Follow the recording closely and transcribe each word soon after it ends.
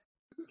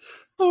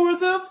For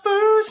the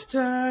first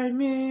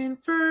time in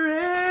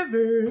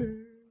forever.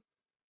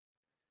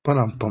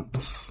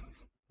 Bumps.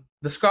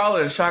 The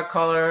Scholar and Shot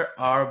Caller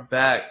are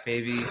back,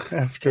 baby.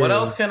 What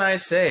else can I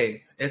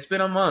say? It's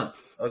been a month,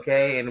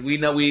 okay? And we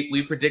know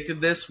we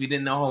predicted this. We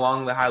didn't know how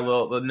long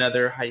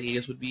another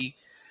hiatus would be.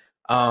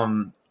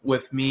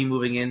 With me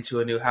moving into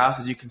a new house,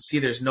 as you can see,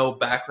 there's no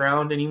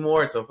background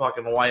anymore. It's a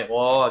fucking white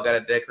wall. I gotta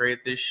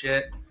decorate this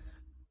shit.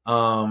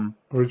 We're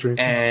drinking.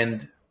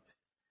 And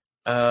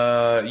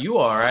you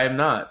are. I am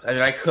not. I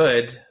mean, I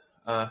could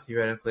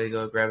theoretically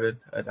go grab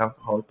an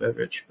alcoholic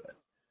beverage, but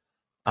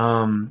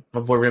my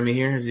boy Remy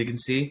here, as you can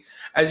see.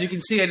 As you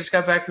can see, I just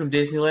got back from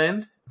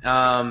Disneyland.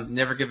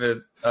 Never give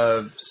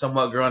a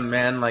somewhat grown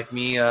man like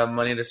me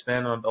money to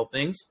spend on adult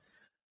things.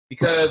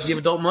 Because you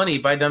have adult money,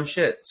 buy dumb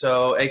shit.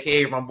 So,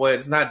 AKA my boy,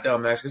 it's not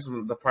dumb actually. This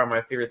is the part of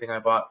my favorite thing I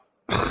bought.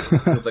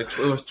 It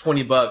was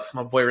 $20.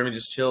 My boy Remy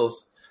just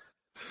chills.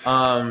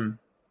 What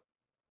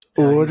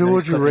would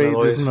you rate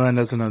Disneyland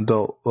as an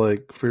adult,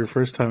 like for your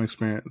first time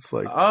experience?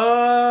 Like,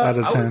 out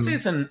of 10? I would say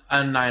it's a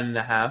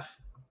 9.5.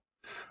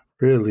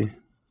 Really?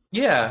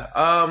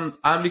 Yeah.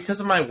 Because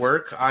of my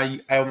work,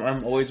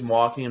 I'm always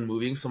walking and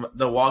moving, so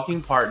the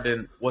walking part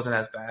wasn't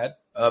as bad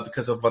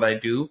because of what I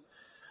do.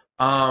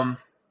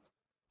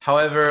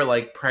 However,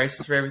 like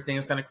prices for everything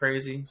is kind of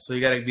crazy, so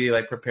you got to be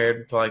like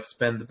prepared to like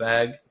spend the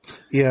bag.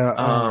 Yeah.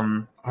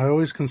 I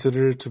always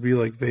consider it to be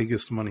like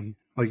Vegas money.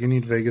 Like you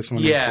need Vegas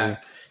money. Yeah,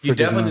 you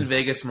definitely need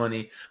Vegas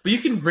money, but you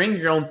can bring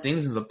your own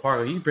things in the park.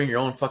 Like, you can bring your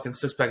own fucking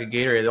 6-pack of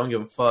Gatorade. They don't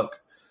give a fuck.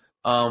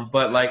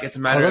 But like it's a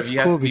matter of you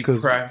have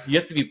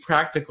to be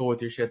practical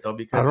with your shit though,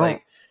 because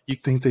like you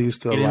think they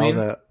used to allow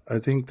that. I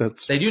think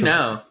they do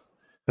now.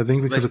 I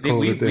think because of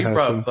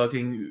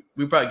COVID,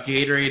 we brought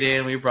Gatorade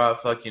in, we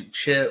brought fucking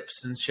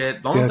chips and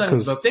shit.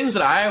 The things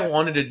that I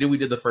wanted to do, we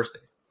did the first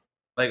day,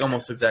 like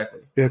almost exactly.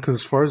 Yeah, because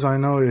as far as I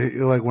know,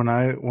 like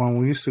when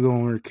we used to go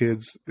when we were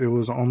kids, it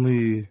was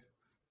only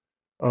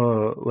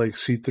like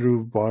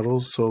see-through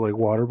bottles, so like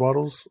water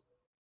bottles,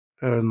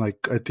 and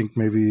like I think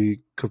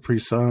maybe Capri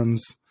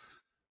Suns,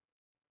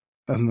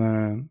 and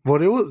then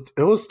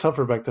it was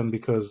tougher back then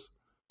because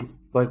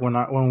like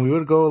when we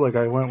would go, like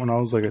I went when I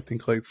was like I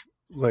think like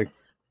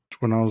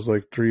when I was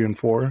like 3 and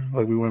 4,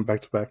 like we went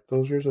back to back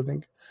those years, I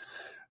think.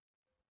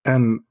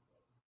 And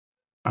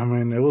I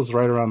mean, it was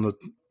right around the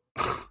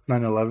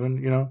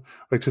 9/11,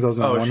 like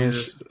 2001. Oh,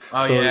 Jesus.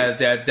 Oh, so, yeah,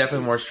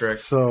 definitely more strict.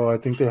 So I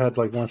think they had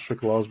like more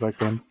strict laws back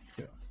then.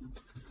 Yeah.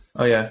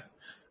 Oh, yeah.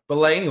 But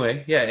like,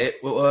 anyway, yeah,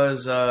 it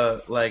was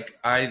like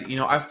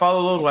I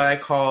followed what I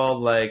call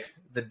like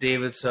the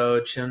David So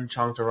Chim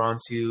Chong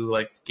Taransu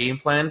like game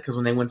plan, because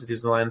when they went to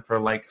Disneyland for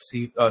like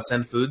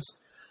Send Foods,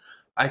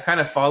 I kind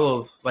of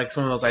followed like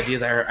some of those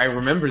ideas. I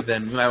remembered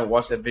them. I haven't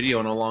watched that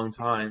video in a long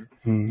time.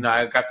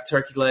 I got the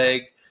turkey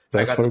leg.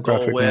 I got the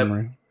Dole Whip.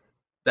 Memory.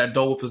 That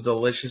Dole Whip was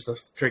delicious. The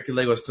turkey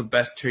leg was the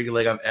best turkey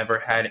leg I've ever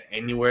had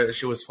anywhere. The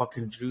shit was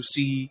fucking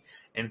juicy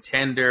and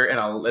tender,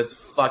 and it's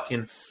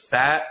fucking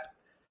fat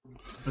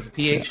with the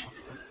pH.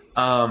 Yeah.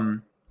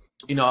 I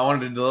wanted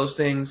to do those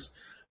things.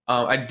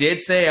 I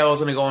did say I was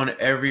going to go on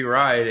every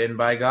ride, and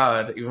by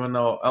God, even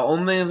though the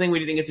only thing we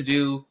didn't get to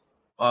do,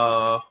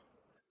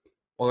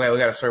 we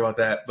got a story about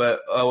that, but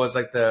was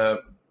like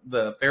the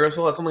Ferris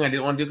wheel. That's something I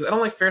didn't want to do because I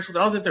don't like Ferris wheels.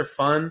 I don't think they're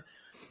fun.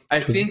 I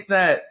think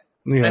that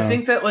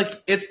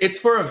like it's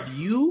for a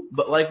view,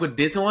 but like with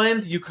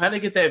Disneyland, you kind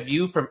of get that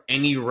view from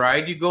any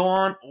ride you go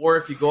on, or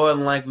if you go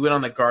on like we went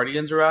on the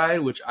Guardians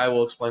ride, which I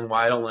will explain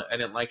why I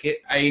didn't like it.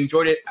 I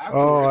enjoyed it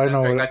afterwards. I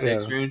know. I got to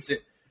experience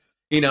it,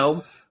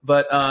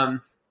 But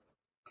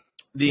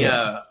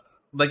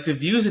like the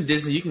views in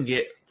Disney you can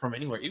get from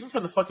anywhere, even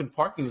from the fucking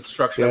parking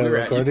structure that we were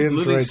at. You can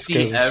literally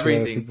see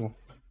everything.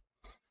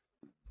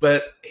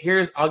 But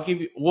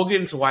we'll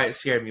get into why it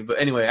scared me. But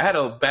anyway, I had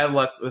a bad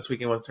luck this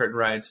weekend with certain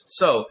rides.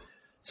 So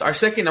our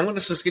second, I'm going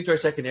to just skip to our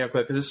second real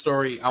quick because this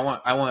story, I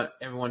want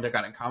everyone to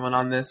kind of comment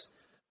on this.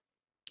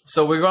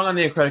 So we're going on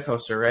the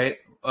Incredicoaster, right?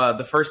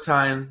 The first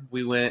time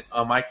we went,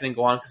 Mike didn't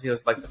go on because he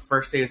was like the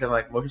first day he was having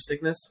like motion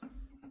sickness.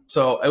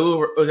 So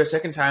it was our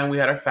second time. We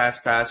had our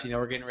fast pass.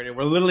 We're getting ready.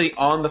 We're literally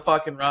on the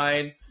fucking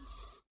ride.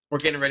 We're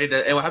getting ready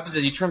to, and what happens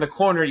is you turn the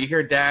corner, you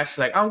hear Dash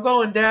like, "I'm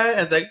going, Dad,"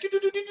 and it's like,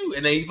 doo-doo-doo-doo-doo,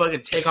 and then you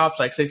fucking take off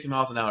to like 60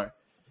 miles an hour.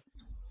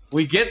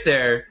 We get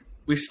there,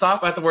 we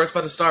stop at where it's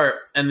about to start,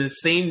 and the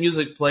same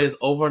music plays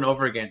over and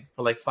over again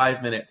for like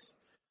 5 minutes.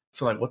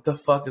 So like, what the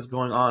fuck is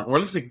going on? We're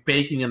just like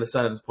baking in the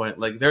sun at this point.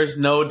 Like, there's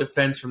no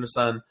defense from the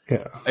sun.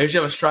 Yeah. I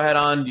usually have a straw hat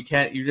on.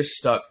 You're just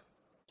stuck.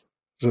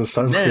 There's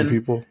a sunscreen,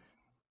 people.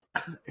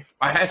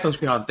 I had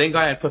sunscreen on. Thank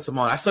God I had put some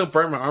on. I still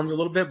burned my arms a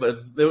little bit, but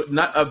it was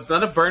not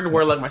a burn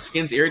where like my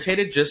skin's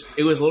irritated. Just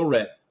it was a little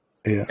red.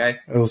 Yeah, okay?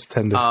 It was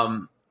tender.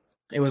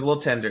 It was a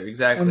little tender,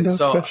 exactly.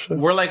 So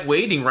we're like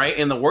waiting, right?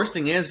 And the worst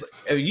thing is,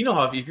 how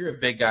if you're a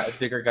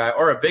bigger guy,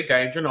 or a big guy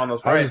in general on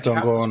those rides, you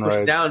have to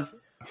push down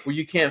where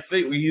you can't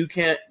fit, where you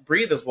can't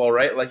breathe as well,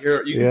 right? Like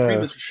you can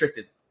breathe is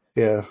restricted.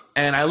 Yeah.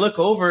 And I look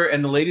over,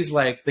 and the lady's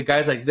like, the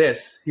guy's like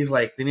this. He's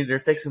like, they're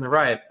fixing the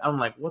ride. I'm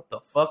like, what the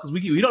fuck? Because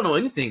we don't know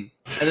anything.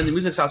 And then the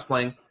music stops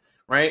playing,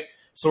 right?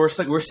 So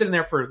we're sitting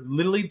there for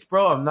literally,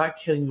 bro, I'm not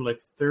kidding you, like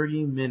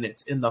 30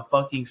 minutes in the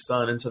fucking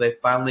sun until they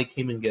finally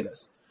came and get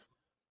us.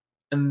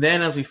 And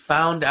then as we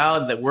found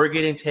out that we're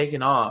getting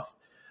taken off,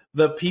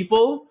 the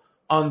people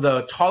on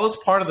the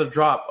tallest part of the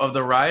drop of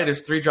the ride,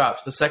 there's 3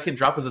 drops. The second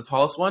drop is the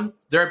tallest one.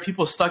 There are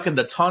people stuck in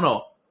the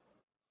tunnel,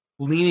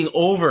 leaning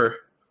over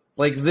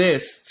like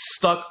this,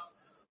 stuck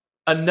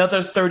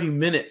another 30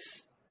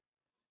 minutes.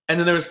 And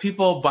then there was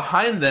people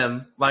behind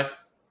them, like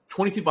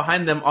 20 feet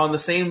behind them on the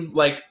same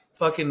like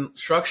fucking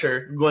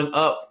structure going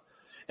up.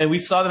 And we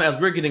saw them as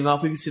we were getting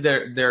off. We could see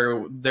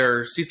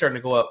their seats starting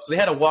to go up. So they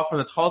had to walk from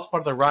the tallest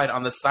part of the ride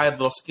on the side,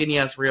 little skinny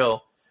ass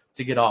rail,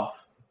 to get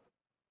off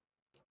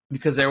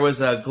because there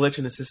was a glitch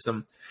in the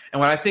system. And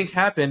what I think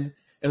happened,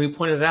 and we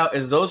pointed it out,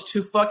 is those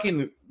two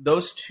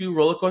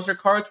roller coaster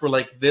carts were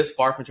like this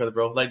far from each other,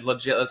 bro. Like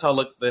legit, that's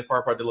how the far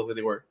apart they looked like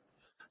they were.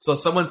 So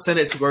someone sent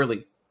it too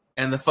early,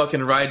 and the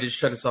fucking ride just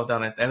shut itself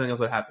down. I think that's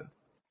what happened.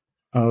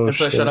 Oh, and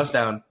so it shut us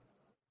down.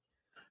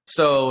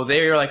 So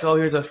they were like, "Oh,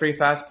 here's a free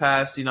fast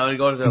pass." You know, to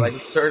go to the like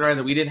certain rides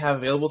that we didn't have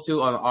available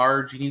to on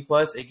our Genie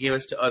Plus. It gave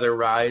us to other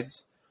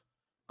rides.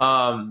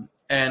 And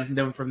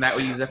then from that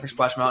we used that for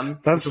Splash Mountain.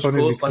 That's which was funny.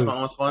 Cool. Because, Splash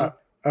Mountain was fun.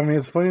 I mean,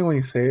 it's funny when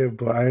you say it,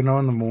 but I know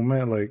in the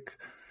moment, like,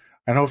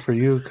 I know for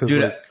you,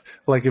 because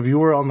like if you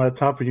were on that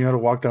top and you had to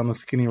walk down the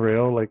skinny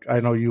rail, like I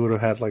know you would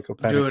have had like a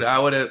panic. Dude, I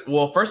would have.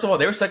 Well, first of all,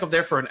 they were stuck up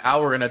there for an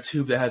hour in a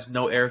tube that has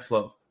no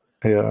airflow.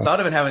 Yeah. So I would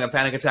have been having a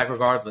panic attack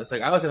regardless.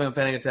 Like I was having a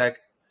panic attack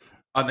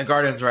on the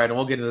Guardians ride, and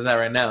we'll get into that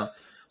right now.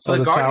 So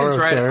the Guardians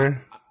ride,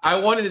 I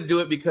wanted to do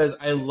it because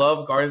I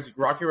love Guardians.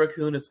 Rocky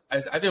Raccoon is.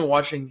 I've been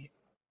watching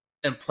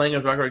and playing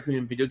as Rocky Raccoon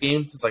in video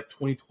games since like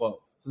 2012.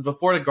 Since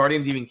before the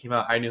Guardians even came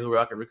out, I knew who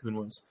Rocket Raccoon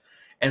was.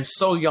 And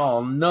so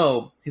y'all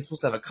know he's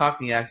supposed to have a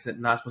Cockney accent,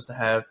 not supposed to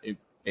have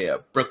a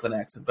Brooklyn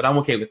accent. But I'm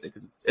okay with it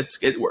because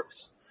it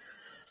works.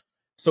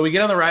 So we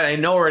get on the ride. I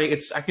know already.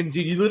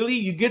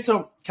 You get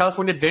to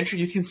California Adventure,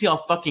 you can see how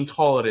fucking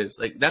tall it is.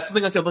 Like that's the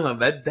thing I kept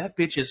looking at. That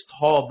bitch is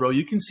tall, bro.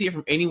 You can see it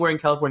from anywhere in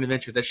California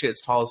Adventure. That shit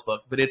is tall as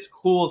fuck, but it's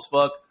cool as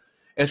fuck.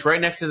 It's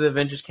right next to the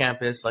Avengers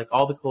campus, like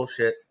all the cool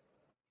shit.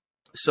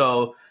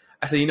 So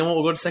I said, you know what?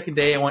 We'll go to second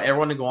day. I want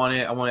everyone to go on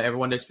it. I want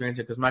everyone to experience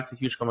it because Mike's a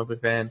huge comic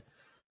book fan.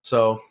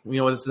 So, you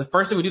know, the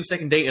first thing we do the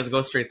second date is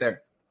go straight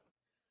there.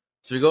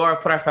 So we go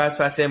put our fast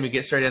pass in, we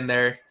get straight in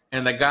there,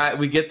 and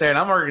we get there, and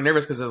I'm already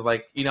nervous because it's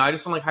like, you know, I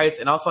just don't like heights,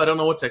 and also I don't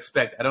know what to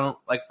expect. I don't,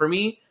 like, for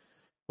me,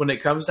 when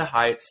it comes to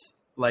heights,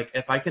 like,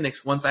 if I can,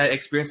 once I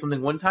experience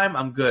something one time,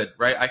 I'm good,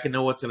 right? I can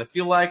know what's going to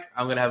feel like.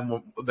 I'm going to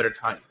have a better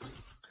time.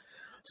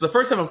 So the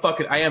first time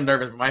I am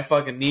nervous. My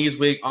fucking knees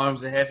weak,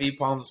 arms are heavy,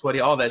 palms are sweaty,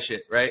 all that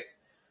shit, right?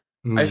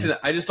 I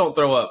just don't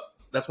throw up.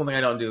 That's one thing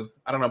I don't do.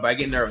 I don't know, but I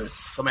get nervous.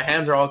 So my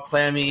hands are all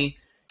clammy.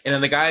 And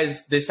then the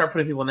guys, they start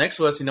putting people next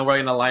to us. You know, we're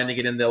in a line to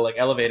get in the like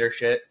elevator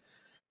shit.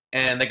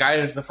 And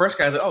the first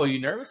guy's like, "Oh, are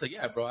you nervous?" Like,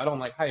 "Yeah, bro. I don't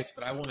like heights,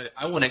 but I want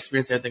to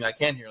experience everything I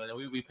can here. Like,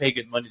 we pay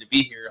good money to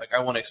be here. Like, I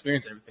want to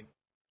experience everything."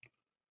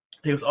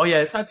 He goes, "Oh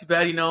yeah, it's not too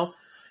bad, you know."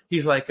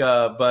 He's like,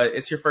 "But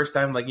it's your first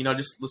time. Like, you know,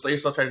 just let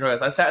yourself try to enjoy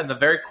it." I sat in the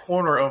very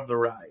corner of the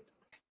ride.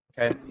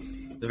 Okay,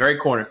 the very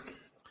corner.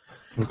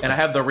 And I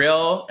have the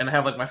rail, and I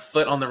have like my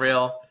foot on the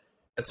rail.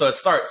 And so it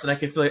starts, and I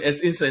can feel it. It's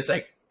instant. It's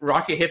like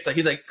rocket hits. Like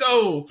he's like,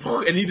 "Go!"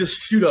 And you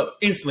just shoot up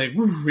instantly.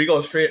 He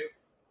goes straight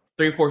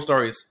 3-4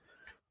 stories.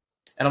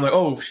 And I'm like,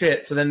 "Oh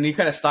shit!" So then you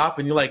kind of stop,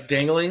 and you're like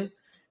dangling,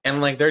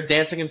 and like they're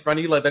dancing in front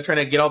of you, like they're trying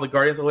to get all the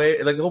Guardians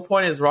away. Like the whole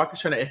point is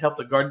Rocket's trying to help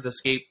the Guardians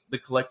escape the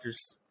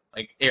Collector's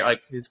like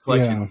his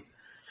collection. Yeah.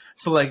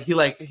 So like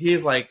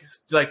he's like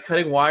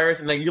cutting wires,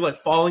 and like you're like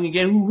falling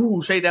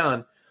again, straight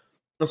down.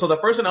 And so the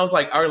first one I was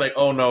like,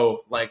 "Oh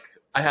no!" Like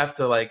I have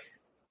to like.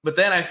 But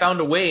then I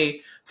found a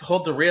way to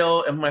hold the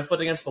rail and my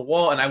foot against the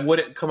wall, and I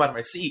wouldn't come out of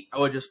my seat. I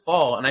would just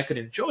fall, and I could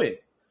enjoy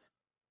it.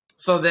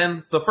 So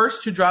then the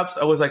first 2 drops,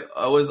 I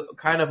was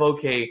kind of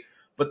okay.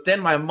 But then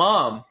my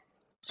mom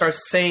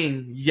starts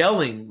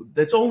yelling,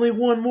 "There's only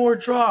one more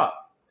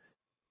drop."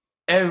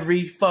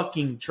 Every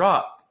fucking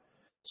drop.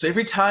 So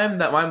every time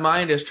that my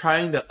mind is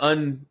trying to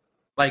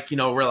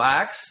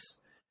relax,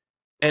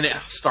 and it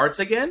starts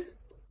again,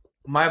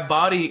 my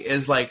body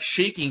is like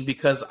shaking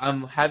because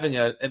I'm having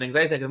an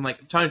anxiety attack. I'm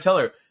like trying to tell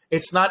her,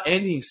 "It's not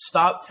ending.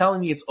 Stop telling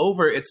me it's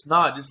over. It's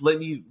not. Just let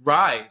me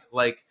ride.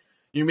 Like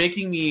you're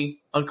making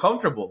me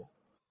uncomfortable."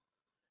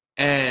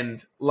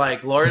 And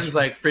like Lauren's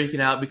like freaking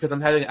out because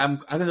I'm having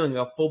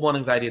a full-blown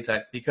anxiety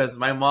attack because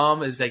my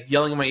mom is like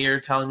yelling in my ear,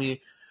 telling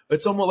me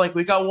it's almost like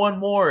we got one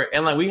more,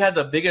 and like we had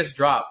the biggest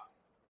drop.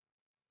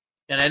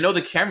 And I know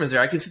the camera's there.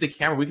 I can see the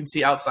camera. We can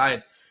see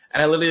outside.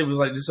 And I literally was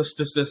like just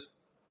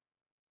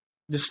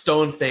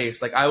stone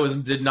face, like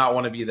did not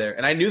want to be there,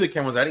 and I knew the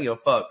camera was. I didn't give a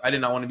fuck. I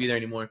did not want to be there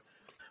anymore.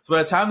 So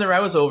by the time the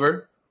ride was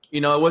over, you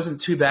know, it wasn't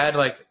too bad.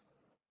 Like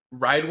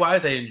ride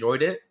wise, I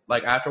enjoyed it.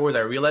 Like afterwards, I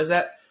realized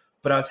that,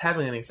 but I was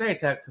having an anxiety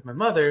attack because my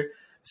mother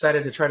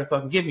decided to try to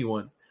fucking give me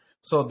one.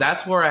 So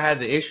that's where I had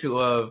the issue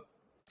of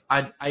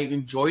I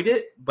enjoyed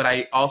it, but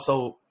I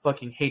also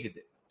fucking hated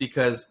it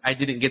because I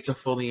didn't get to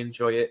fully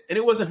enjoy it, and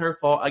it wasn't her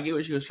fault. I get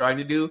what she was trying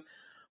to do,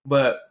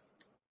 but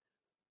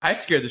I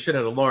scared the shit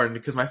out of Lauren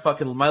because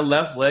my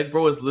left leg,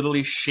 bro, was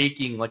literally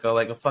shaking like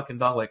a fucking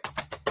dog, like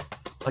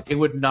it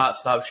would not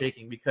stop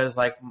shaking because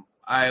like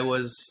I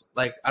was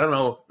like, I don't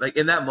know, like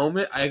in that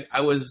moment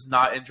I was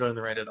not enjoying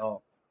the ride at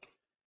all.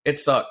 It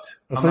sucked.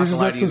 That's I'm why not you gonna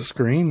just lie have to to you.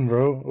 scream,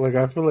 bro. Like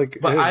I feel like,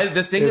 But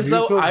the thing if is you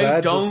though, feel I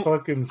bad, just don't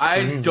fucking I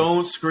scream.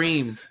 don't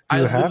scream. I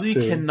You have literally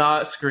to.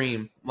 cannot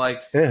scream.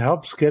 Like It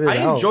helps get it I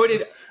out. enjoyed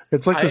it.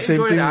 It's like I the same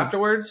enjoyed it thing.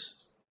 afterwards.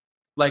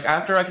 Like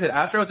after, like I said,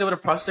 after I was able to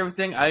process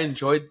everything, I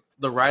enjoyed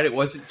the ride. It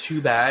wasn't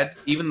too bad.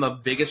 Even the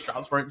biggest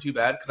drops weren't too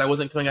bad because I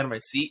wasn't coming out of my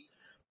seat.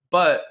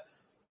 But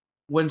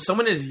when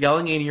someone is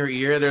yelling in your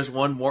ear, there's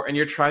one more, and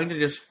you're trying to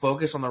just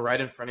focus on the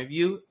ride in front of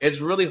you, it's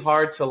really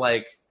hard to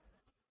like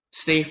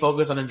stay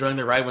focused on enjoying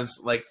the ride when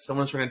like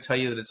someone's trying to tell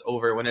you that it's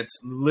over when it's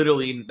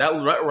literally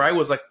that ride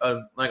was like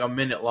a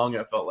minute long.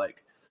 It felt like.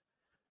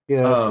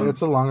 Yeah,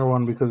 it's a longer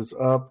one because it's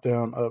up,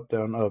 down, up,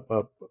 down, up,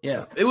 up.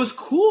 Yeah, it was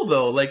cool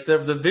though. Like the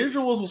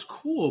visuals was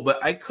cool,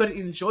 but I couldn't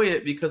enjoy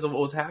it because of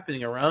what was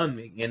happening around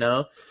me, you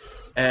know.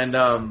 And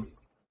I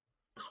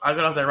got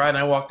off that ride and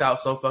I walked out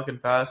so fucking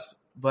fast.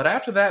 But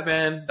after that,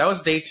 man, that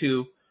was day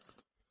 2.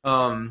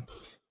 But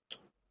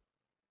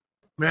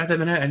after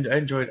that,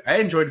 I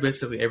enjoyed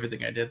basically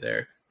everything I did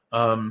there.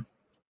 I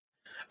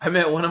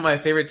met one of my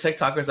favorite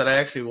TikTokers that I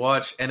actually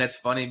watch, and it's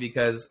funny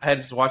because I had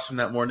just watched him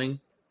that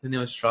morning. His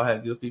name is Straw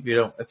Hat Goofy.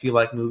 If you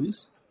like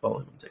movies, follow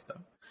him on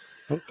TikTok.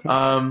 Okay.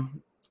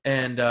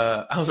 And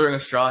I was wearing a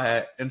straw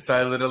hat, and so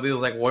I literally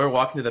was like, we're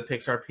walking to the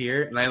Pixar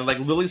Pier, and I like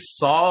literally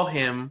saw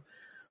him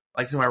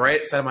like to my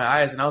right side of my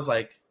eyes, and I was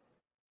like,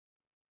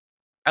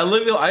 I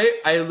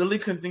literally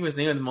couldn't think of his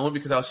name at the moment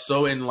because I was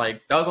so in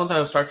like that was one time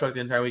I was starstruck the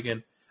entire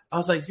weekend. I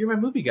was like, "You're my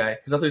movie guy,"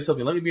 because that's what he told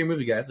me. Let me be your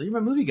movie guy. I was like, "You're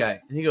my movie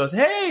guy," and he goes,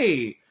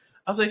 "Hey,"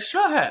 I was like,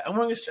 "Straw Hat, I'm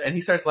wearing a straw," and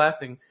he starts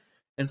laughing,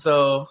 and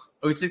so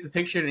we take the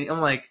picture, and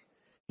I'm like.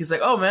 He's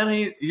like, "Oh man,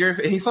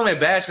 he saw my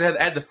badge. I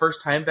had the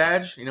first time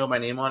badge, you know, my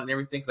name on it and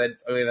everything. Because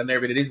I've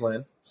never been to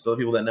Disneyland, so the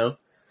people that know.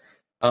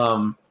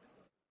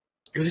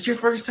 Was it your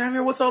first time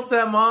here? What's up with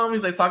that, mom?"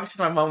 He's like talking to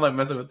my mom, like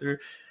messing with her,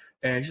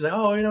 and she's like,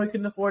 "Oh, we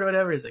couldn't afford it,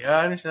 whatever." He's like,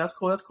 "I understand. That's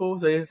cool.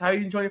 So, how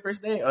you enjoying your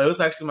first day?" It was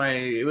actually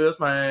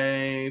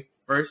my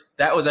first.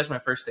 That was actually my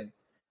first day.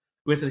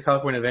 We went to the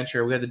California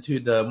Adventure. We had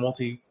the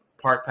multi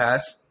park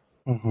pass,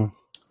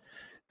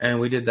 and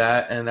we did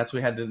that, and that's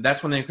when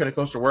the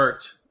Incredicoaster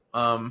worked.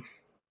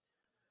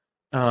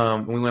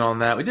 We went on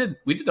that. We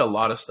did a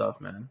lot of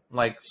stuff, man.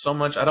 Like so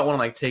much. I don't want to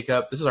like take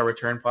up. This is our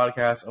return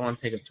podcast. I don't want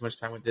to take up too much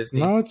time with Disney.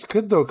 No, it's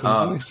good though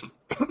because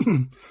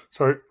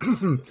sorry,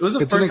 it was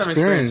a first time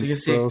experience. You can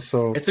see, bro,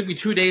 so it took me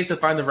 2 days to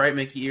find the right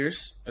Mickey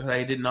ears.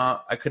 I could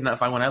not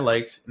find one I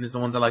liked, and it's the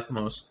ones I liked the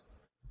most.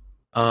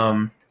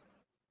 What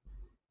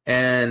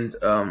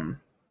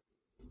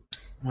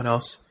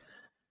else?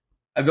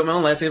 I built my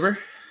own lightsaber.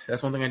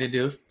 That's one thing I did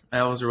do.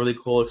 That was a really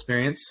cool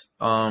experience.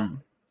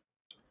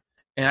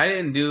 And I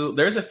didn't do.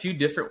 There's a few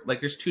different.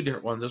 Like, there's 2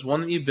 different ones. There's one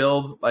that you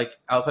build like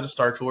outside of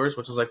Star Tours,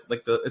 which is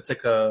it's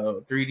like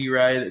a 3D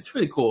ride. It's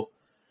really cool.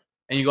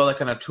 And you go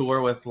like on a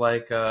tour with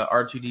like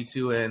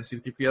R2D2 and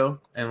C3PO,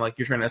 and like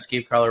you're trying to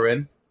escape Kylo Ren.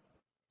 And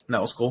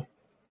that was cool.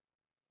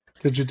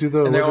 Did you do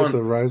the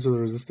Rise of the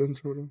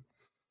Resistance or whatever?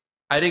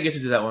 I didn't get to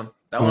do that one.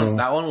 That one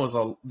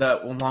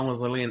long was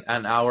literally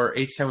an hour.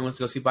 Each time we went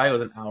to go see it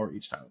was an hour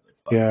each time. I was like,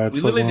 fuck. Yeah,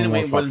 we literally didn't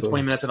wait more than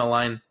 20 minutes in a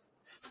line.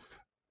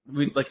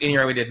 Any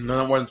ride we did,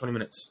 no more than 20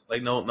 minutes.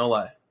 Like no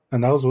lie.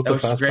 And that was with the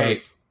fast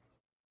pass.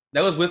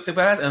 That was with the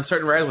pass, and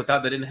certain rides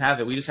without that didn't have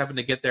it. We just happened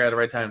to get there at the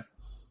right time.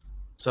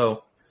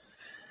 So,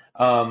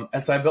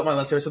 and so I built my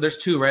lightsaber. So there's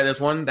 2, right?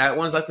 There's one. That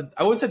one's like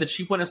I wouldn't say the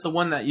cheap one. It's the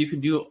one that you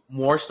can do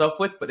more stuff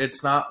with, but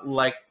it's not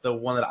like the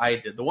one that I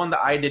did. The one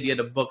that I did, you had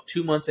to book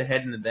 2 months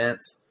ahead in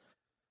advance.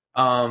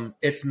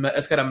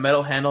 It's got a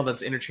metal handle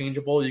that's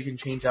interchangeable. You can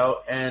change out,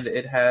 and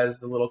it has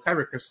the little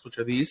kyber crystals, which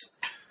are these.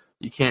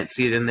 You can't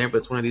see it in there, but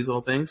it's one of these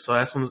little things. So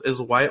this one is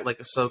white, like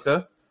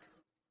Ahsoka.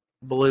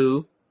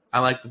 Blue. I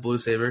like the blue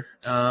saber.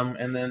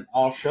 And then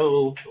I'll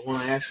show the one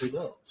I actually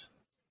built.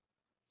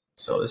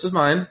 So this is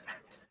mine,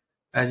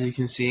 as you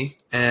can see.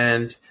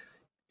 And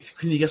if you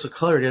couldn't guess what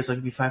color it is, I'll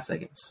give you 5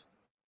 seconds.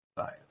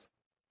 5,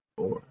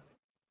 4,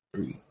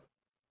 3,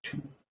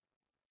 2,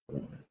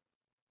 1.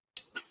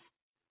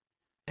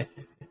 You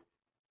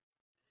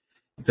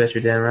bet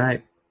you're damn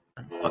right.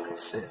 I'm fucking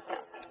Sith.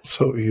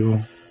 So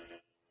evil.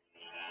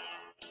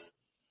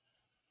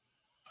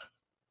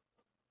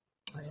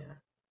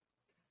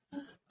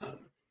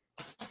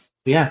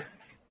 Yeah,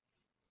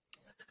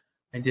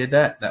 I did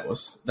that. That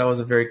was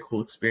a very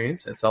cool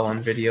experience. It's all on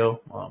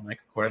video. Mike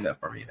recorded that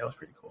for me. That was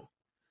pretty cool.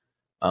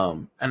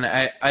 And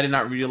I did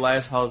not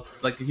realize how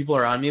like the people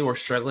around me were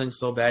struggling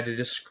so bad to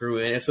just screw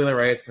in. It's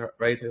literally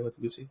right to like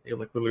Lucy. They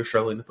were like literally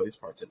struggling to put these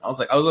parts in. I was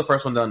the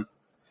first one done,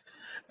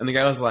 and the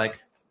guy was like,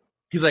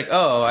 he's like,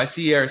 "Oh, I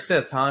see you're a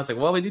Sith, huh?" I was like,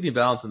 "Well, we do need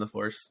balance in the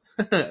Force."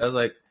 I was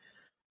like.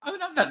 I mean,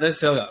 I'm not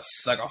necessarily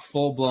a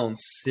full-blown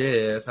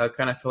Sith. I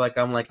kind of feel like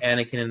I'm like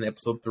Anakin in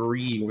Episode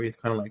 3, where he's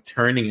kind of like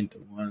turning into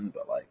one,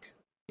 but like,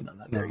 I'm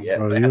not there yet.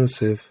 Bro, you're a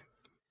Sith.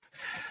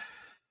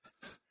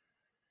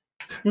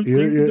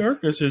 You're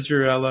Darkness is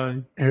your ally.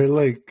 you're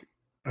like,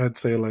 I'd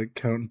say like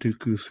Count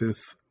Dooku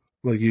Sith.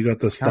 Like you got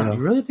the Count, you style.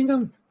 really think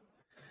I'm?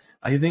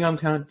 You think I'm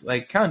Count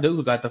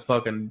Dooku got the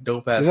fucking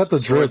dope You ass got the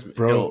swords drip,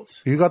 bro.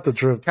 hilts. You got the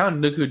drip.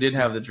 Count Dooku did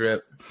have the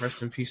drip.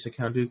 Rest in peace to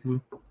Count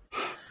Dooku.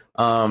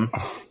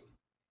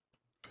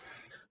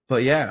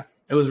 But yeah,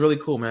 it was really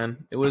cool,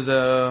 man. It was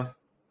an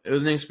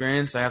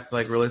experience. I have to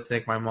like really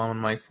thank my mom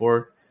and Mike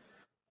for.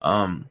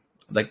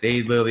 Like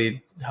they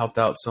literally helped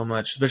out so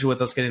much, especially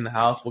with us getting the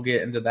house. We'll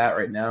get into that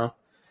right now.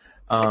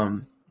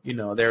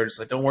 They're just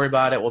like, don't worry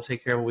about it. We'll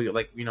take care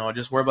of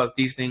just worry about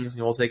these things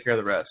and we'll take care of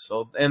the rest.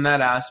 So in that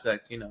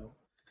aspect, that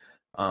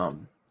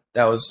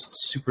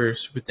was super,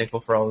 super thankful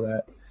for all of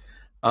that.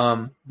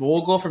 But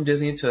we'll go from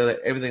Disney to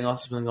everything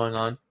else that's been going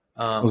on.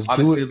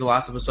 Obviously the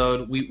last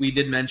episode, we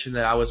did mention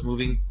that I was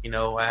moving,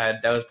 that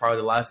was probably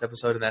the last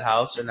episode in that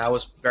house, and that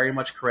was very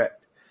much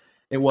correct.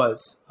 It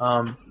was.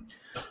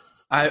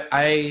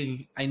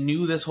 I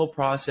knew this whole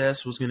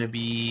process was going to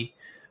be,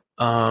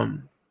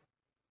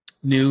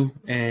 new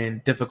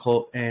and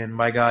difficult, and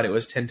my God, it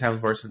was 10 times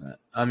worse than that.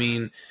 I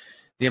mean,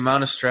 the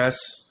amount of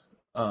stress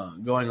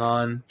going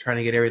on, trying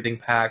to get everything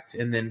packed,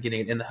 and then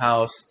getting it in the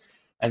house,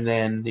 and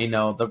then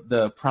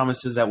the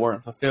promises that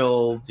weren't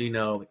fulfilled. This,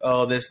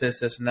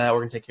 and that. We're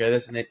gonna take care of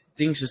this, and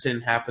things just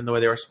didn't happen the way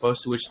they were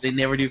supposed to, which they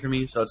never do for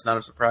me. So it's not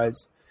a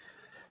surprise.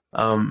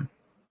 But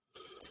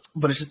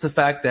it's just the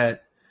fact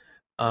that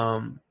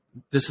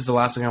this is the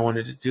last thing I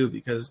wanted to do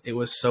because it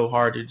was so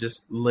hard to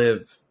just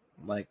live.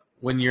 Like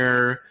when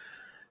you're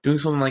doing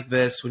something like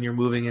this, when you're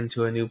moving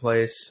into a new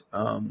place,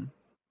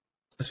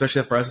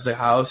 especially for us as a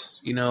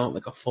house,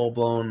 like a full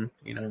blown,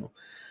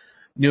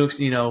 new,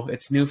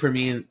 it's new for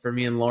me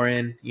and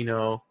Lauren.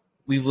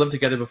 We've lived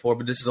together before,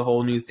 but this is a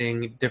whole new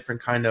thing,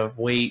 different kind of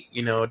weight,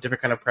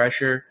 different kind of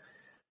pressure.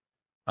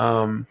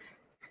 And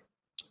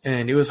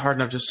it was hard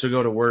enough just to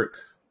go to work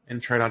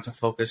and try not to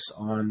focus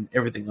on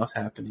everything else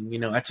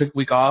happening. I took a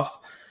week off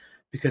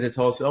because it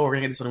told us, oh, we're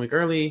gonna get this 1 week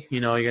early.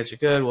 You guys are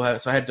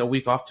good. So I had a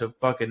week off to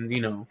fucking,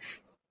 to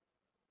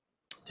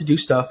do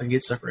stuff and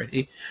get stuff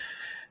ready.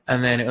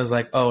 And then it was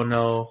like, oh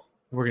no,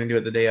 we're gonna do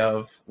it the day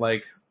of.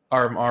 Like,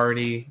 I'm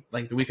already,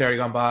 like, the week had already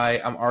gone by.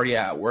 I'm already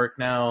at work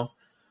now,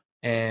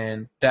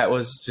 and that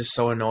was just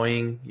so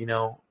annoying.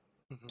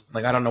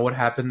 Like, I don't know what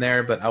happened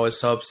there, but I was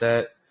so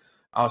upset.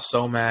 I was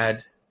so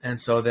mad,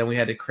 and so then we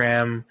had to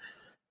cram.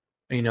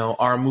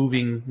 Our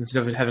moving,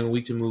 instead of having a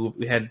week to move,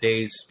 we had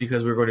days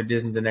because we were going to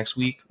Disney the next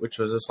week, which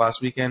was this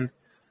last weekend.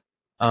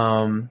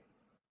 And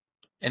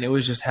it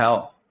was just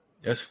hell.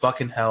 It was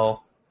fucking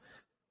hell.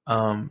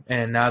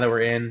 And now that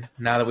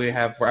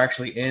we're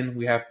actually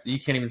in, you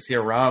can't even see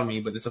around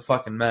me, but it's a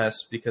fucking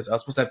mess because I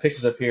was supposed to have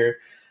pictures up here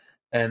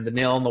and the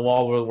nail on the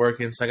wall was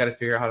working. So I got to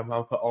figure out how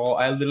to put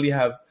I literally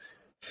have,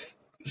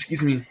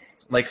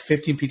 like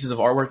 15 pieces of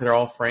artwork that are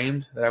all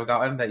framed that I've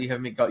gotten that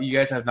you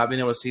guys have not been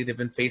able to see. They've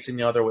been facing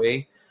the other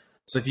way.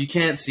 So if you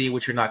can't see,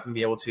 which you're not going to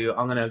be able to,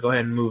 I'm going to go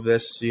ahead and move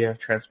this so you have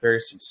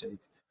transparency's sake.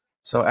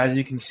 So as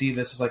you can see,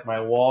 this is like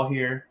my wall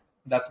here.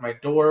 That's my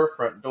door,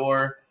 front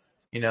door.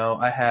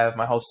 I have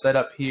my whole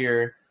setup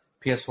here,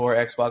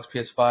 PS4, Xbox,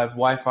 PS5,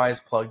 Wi-Fi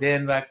is plugged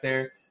in back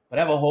there. But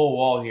I have a whole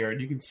wall here,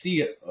 and you can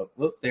see it.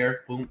 Look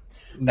there, boom.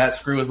 That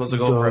screw was supposed to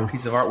go for a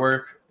piece of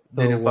artwork.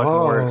 Didn't fucking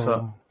work,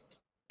 so...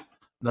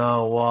 The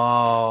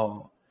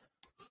wall.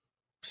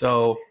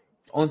 So,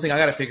 the only thing I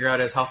got to figure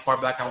out is how far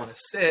back I want to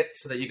sit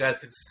so that you guys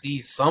can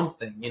see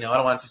something. I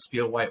don't want it to just be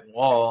a white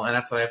wall, and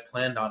that's what I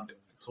planned on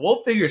doing. So,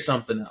 we'll figure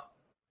something out.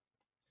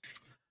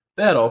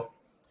 Pero,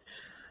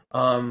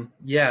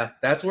 yeah,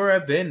 that's where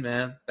I've been,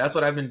 man. That's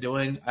what I've been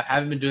doing. I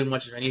haven't been doing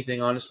much of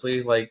anything,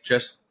 honestly. Like,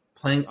 just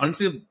playing.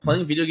 Honestly,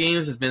 playing video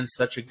games has been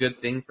such a good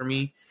thing for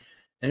me.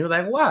 And you're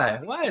like, why?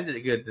 Why is it a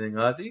good thing,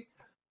 Ozzy?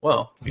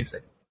 Well, let me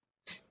say.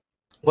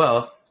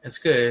 Well, it's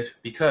good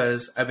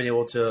because I've been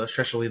able to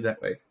stretch a leave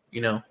that way.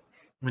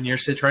 When you're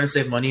trying to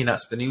save money and not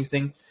spend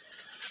anything,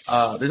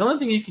 the only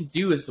thing you can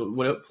do is play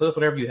with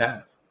whatever you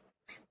have.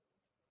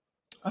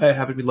 I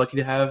happen to be lucky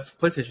to have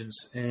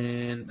PlayStations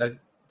and a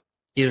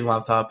gaming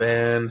laptop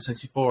and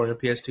 64 and a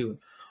PS2.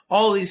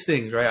 All these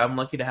things, right? I'm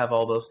lucky to have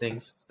all those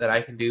things that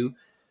I can do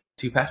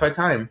to pass my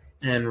time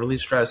and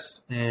relieve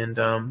stress. And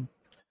I want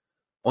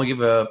to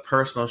give a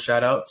personal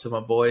shout out to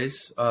my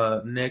boys,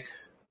 Nick,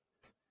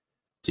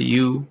 to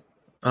you,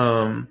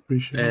 and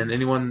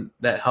anyone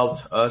that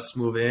helped us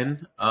move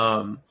in.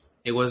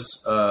 It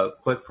was a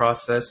quick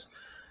process.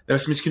 There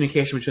was some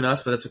miscommunication between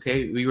us, but that's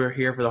okay. We were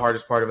here for the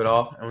hardest part of it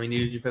all, and we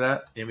needed you for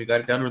that, and we got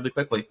it done really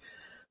quickly.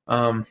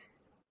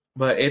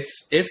 But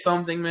it's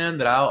something, man,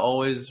 that I'll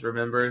always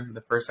remember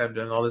the first time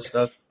doing all this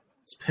stuff.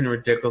 It's been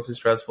ridiculously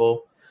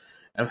stressful.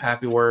 I'm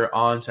happy we're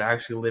on to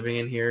actually living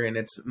in here, and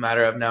it's a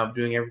matter of now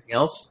doing everything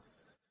else.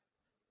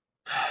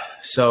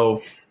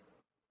 So,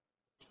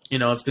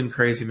 it's been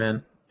crazy,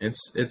 man.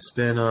 It's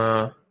been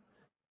an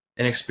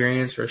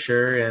experience for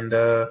sure, and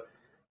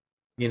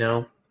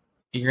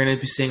you're gonna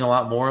be seeing a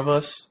lot more of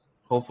us,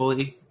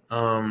 hopefully.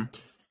 Now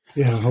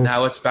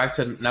it's back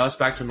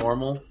to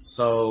normal.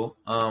 So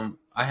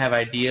I have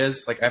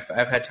ideas. Like I've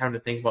had time to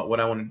think about what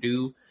I want to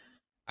do.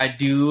 I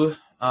do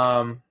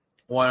want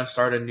to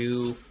start not a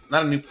new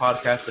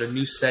podcast, but a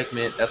new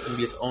segment that's going to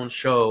be its own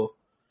show.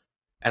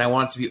 And I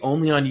want it to be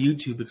only on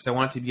YouTube because I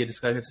want it to be a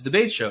discussion. It's a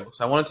debate show,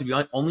 so I want it to be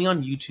only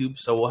on YouTube.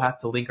 So we'll have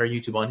to link our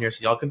YouTube on here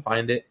so y'all can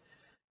find it,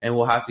 and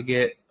we're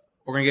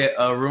gonna get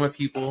a room of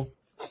people.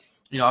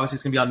 Obviously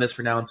it's gonna be on this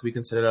for now until we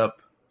can set it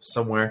up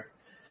somewhere.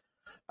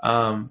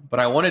 But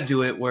I want to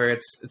do it where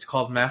it's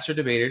called Master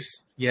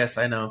Debaters. Yes,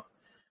 I know.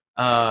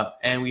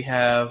 And we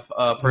have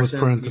a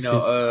person,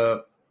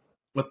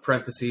 with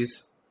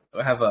parentheses.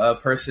 We have a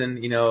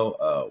person,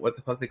 what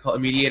the fuck they call it, a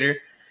mediator.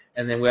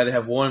 And then we either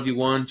have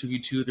 1v1,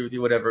 2v2, 3v3,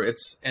 whatever.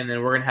 And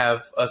then we're gonna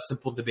have a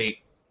simple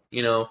debate.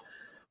 The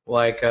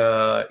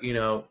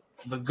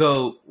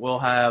GOAT. We'll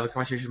have a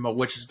conversation about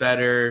which is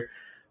better.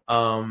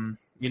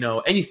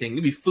 Anything.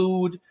 Maybe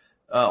food.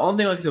 Only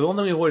thing, like I said, the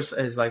only thing we avoid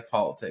is like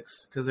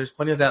politics, because there's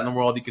plenty of that in the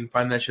world. You can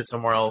find that shit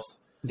somewhere else.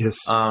 Yes.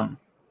 And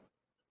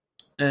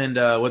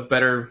with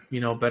better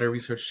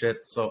research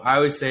shit. So I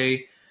would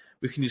say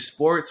we can do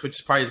sports, which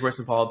is probably worse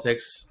than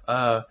politics.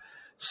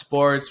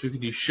 Sports. We can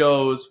do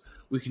shows.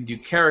 We can do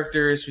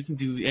characters. We can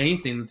do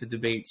anything to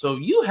debate. So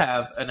you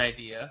have an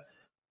idea.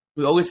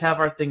 We always have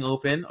our thing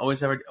open. Always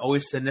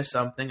send us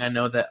something. I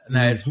know that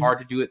it's hard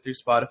to do it through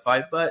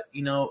Spotify, but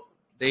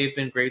they've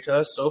been great to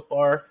us so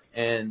far,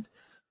 and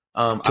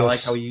I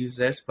like how we use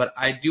this. But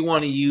I do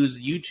want to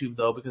use YouTube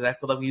though, because I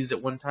feel like we used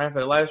it one time for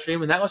a live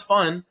stream, and that was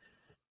fun.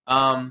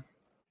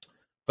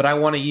 But I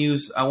want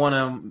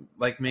to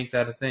like make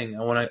that a thing.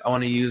 I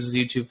want to use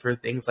YouTube for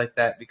things like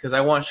that, because I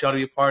want y'all to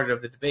be a part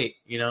of the debate.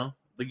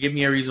 Like, give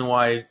me a reason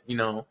why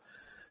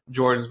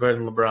Jordan's better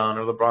than LeBron,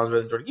 or LeBron's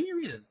better than Jordan. Give me a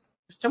reason.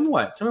 Just tell me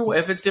why. Tell me why.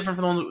 If it's different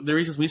from the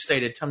reasons we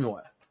stated, tell me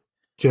why.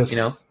 Yes.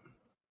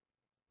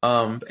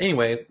 But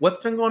anyway,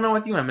 what's been going on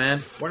with you, my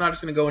man? We're not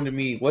just gonna go into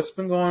me. What's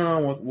been going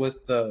on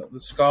with the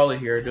scholar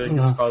here doing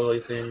his scholarly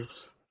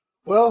things?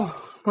 Well,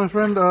 my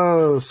friend,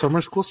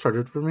 summer school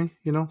started for me,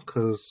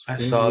 because I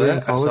saw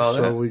that.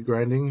 So we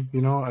grinding,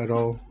 at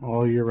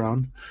all year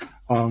round.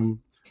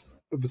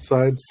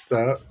 Besides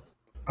that,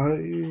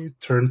 I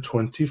turned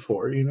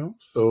 24,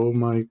 so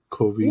my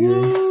Kobe year.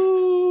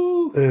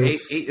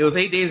 It was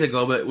 8 days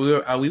ago, but we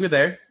were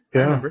there.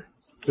 Yeah, I remember.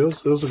 It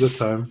was a good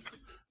time.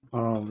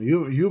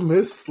 You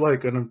missed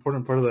like an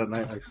important part of that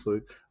night,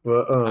 actually.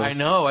 But I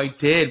know I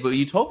did, but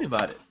you told me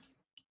about it.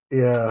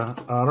 Yeah,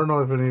 I don't know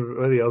if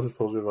anybody else has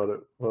told you about it,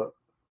 but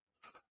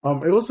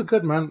it was a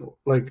good, man.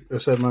 Like I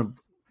said,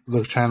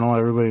 the channel,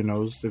 everybody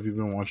knows if you've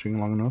been watching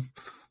long enough.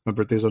 My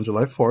birthday's on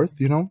July 4th,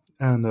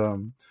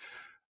 and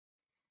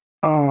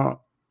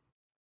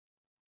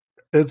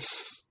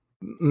it's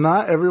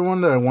not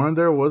everyone that I wanted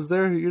there was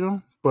there,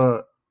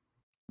 but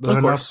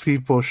enough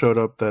people showed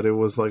up that it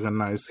was like a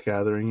nice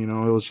gathering.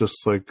 It was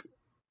just like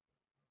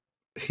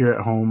here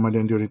at home. I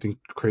didn't do anything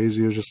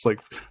crazy. It was just like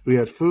we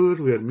had food,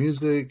 we had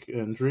music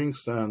and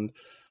drinks, and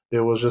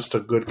it was just a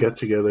good get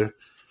together.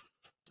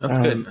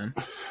 That's good, man.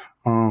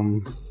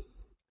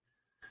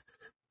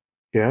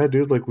 Yeah,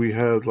 dude. Like we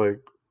had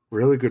like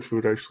really good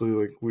food actually.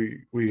 Like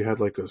we had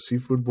like a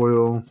seafood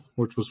boil,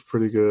 which was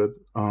pretty good.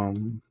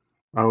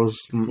 I was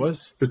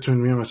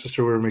between me and my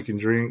sister, we were making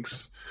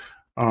drinks.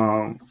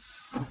 I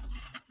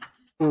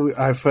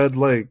fed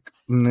like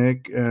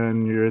Nick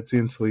and Yuritsi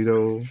and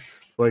Toledo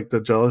like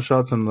the Jello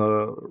shots and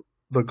the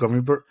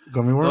gummy worms.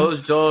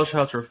 Those Jello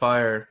shots were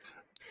fire.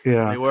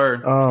 Yeah, they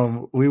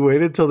were. We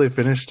waited till they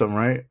finished them,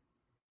 right?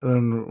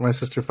 And my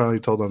sister finally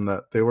told them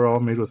that they were all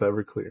made with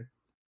Everclear.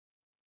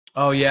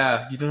 Oh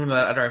yeah, you didn't know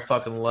that after I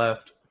fucking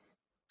left.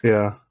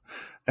 Yeah,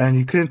 and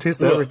you couldn't taste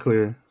the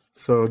Everclear.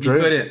 So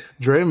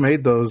Dre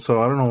made those,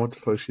 so I don't know what the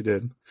fuck she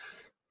did.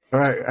 All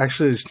right,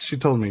 actually, she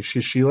told me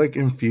she like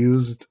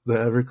infused the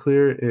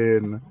Everclear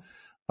in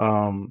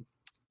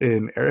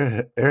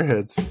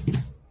Airheads.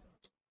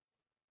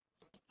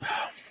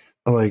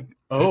 Like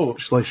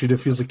she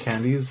diffused the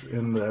candies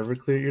in the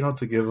Everclear,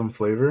 to give them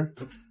flavor,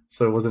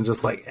 so it wasn't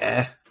just like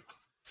eh.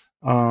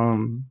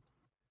 I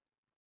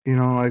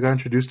got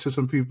introduced to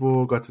some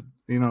people, got to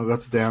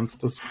dance.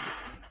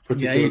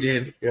 Yeah, you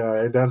did. Yeah,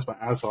 I danced my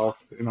ass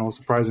off.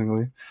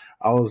 Surprisingly,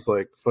 I was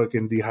like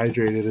fucking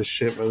dehydrated as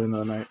shit by the end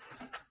of the night,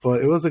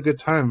 but it was a good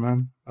time,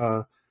 man.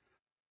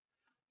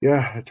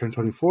 Yeah, I turned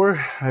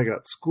 24. I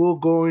got school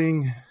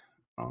going.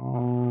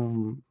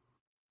 I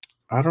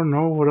don't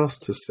know what else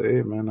to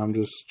say, man. I'm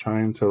just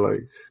trying to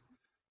like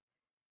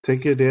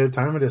take it a day at a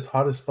time. It is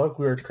hot as fuck.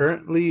 We are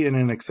currently in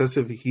an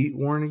excessive heat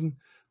warning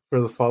for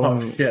the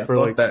following for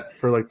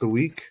the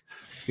week.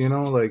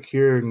 Like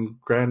here in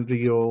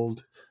Grande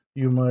Old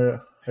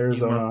Yuma,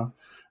 Arizona,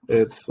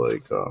 it's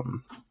like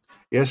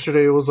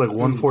yesterday it was like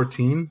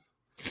 114.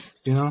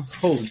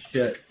 Holy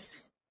shit,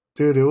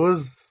 dude! It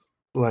was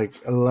like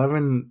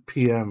 11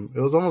 p.m.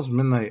 It was almost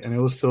midnight, and it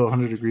was still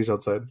 100 degrees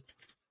outside.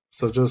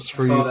 So just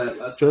for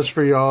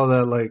y'all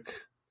that like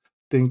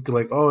think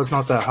like, oh, it's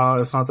not that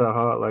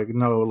hot. Like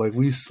no, like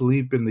we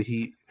sleep in the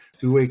heat.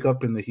 We wake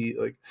up in the heat.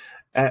 Like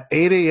at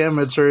 8 a.m.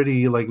 it's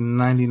already like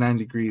 99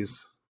 degrees.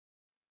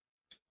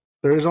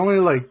 There's only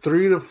like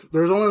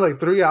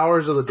 3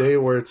 hours of the day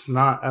where it's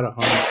not at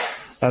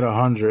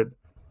 100.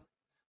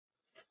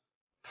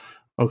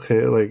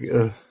 Okay, like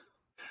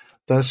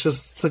that's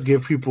just to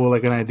give people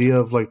like an idea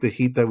of like the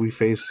heat that we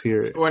face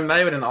here. We're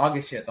not even in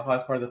August yet. The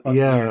hottest part of the fucking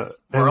Yeah, year.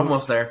 We're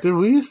almost there. Dude,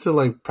 we used to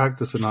like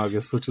practice in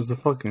August, which is the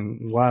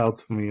fucking wild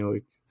to me.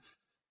 Like,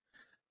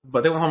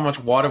 but think of how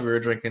much water we were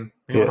drinking.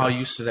 Think of how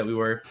used to that we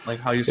were. Like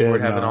how used to we were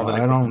having all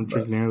that. I don't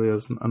drink nearly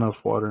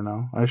enough water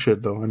now. I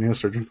should though. I need to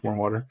start drinking more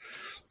water.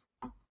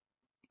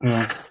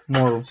 Yeah,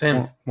 more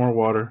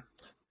water.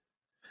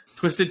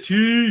 Twisted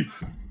tea.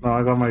 No,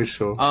 I got my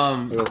show.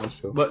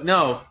 But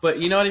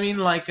you know what I mean.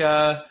 Like,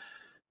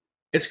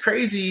 it's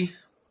crazy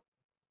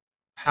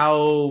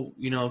how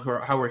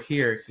how we're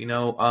here. You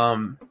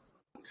know,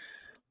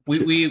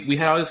 we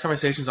had all these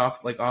conversations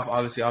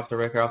obviously off the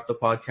record, off the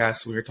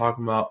podcast. We were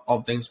talking about all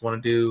the things we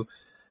want to do,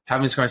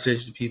 having these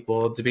conversations with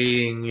people,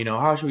 debating. You know,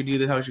 how should we do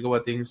this? How should we go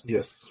about things?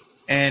 Yes.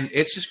 And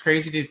it's just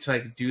crazy to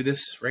like do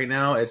this right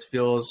now. It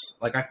feels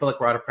like I feel like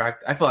we're out of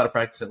practice. I feel out of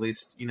practice at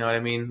least. You know what I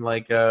mean?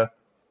 Like,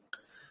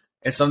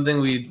 it's something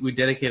we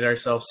dedicated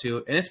ourselves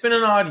to, and it's been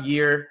an odd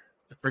year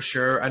for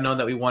sure. I know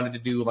that we wanted to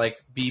do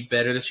like be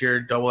better this year,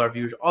 double our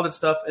views, all that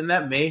stuff, and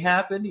that may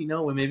happen. You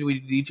know, when maybe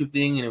we do the YouTube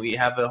thing and we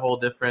have a whole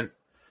different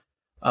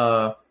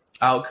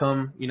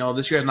outcome. You know,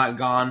 this year has not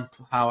gone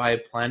how I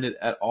planned it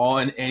at all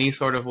in any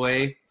sort of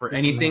way for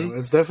anything. No,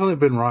 it's definitely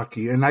been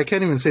rocky, and I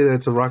can't even say that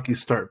it's a rocky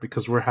start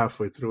because we're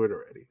halfway through it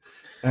already,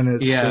 and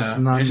it's just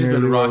not it's nearly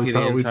been what rocky we the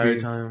thought entire we'd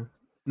be. time.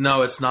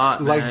 No, it's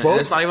not. Like man.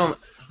 both, it's not even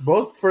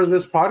both for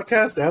this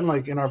podcast and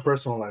like in our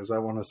personal lives. I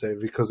want to say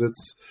because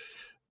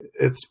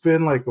it's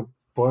been like a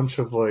bunch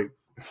of like.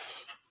 I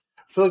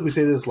feel like we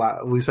said this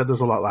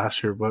a lot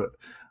last year, but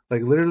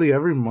like literally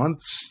every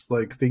month,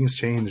 like things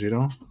change, you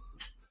know.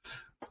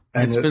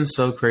 And it's been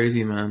so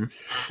crazy, man.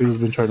 We've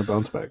been trying to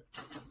bounce back.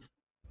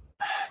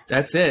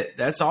 That's it.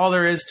 That's all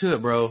there is to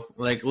it, bro.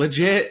 Like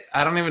legit,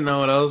 I don't even know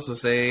what else to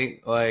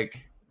say.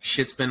 Like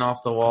shit's been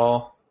off the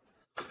wall.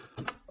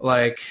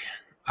 Like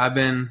I've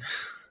been.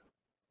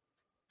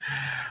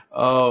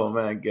 Oh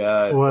my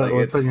god!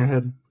 What's on your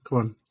head? Come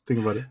on,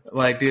 think about it.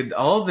 Like, dude,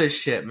 all of this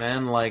shit,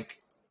 man. Like,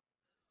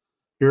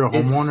 you're a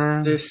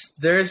homeowner.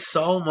 There's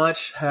so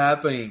much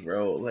happening,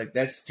 bro. Like,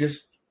 that's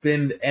just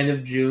been the end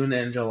of June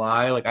and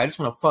July. Like, I just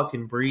want to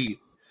fucking breathe.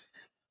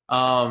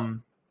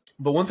 But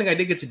one thing I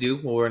did get to do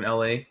while we were in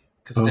LA,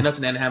 because Nuts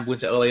and Anaheim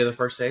went to LA the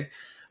first day,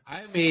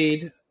 I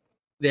made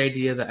the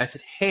idea that I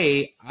said,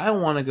 hey, I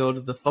want to go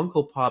to the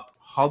Funko Pop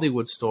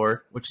Hollywood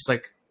store, which is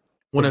like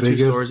one of two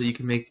stores that you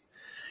can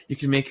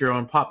make your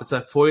own pop. It's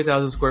a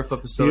 40,000 square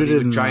foot facility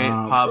with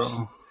giant pops.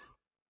 Bro.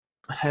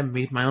 I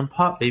made my own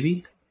pop,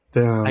 baby.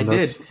 Damn, I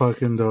that's did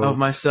fucking dope. of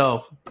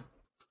myself.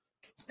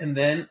 And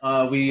then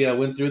we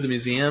went through the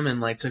museum and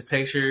like took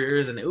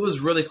pictures, and it was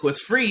really cool. It's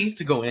free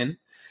to go in,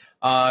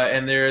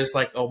 and there's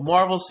like a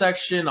Marvel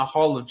section, a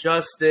Hall of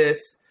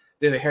Justice.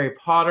 They have a Harry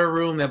Potter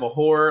room. They have a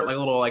horror, like a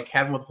little like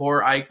cabin with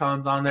horror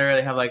icons on there.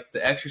 They have like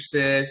The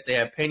Exorcist. They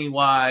have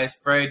Pennywise,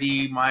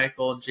 Freddy,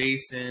 Michael,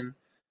 Jason.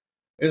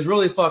 It was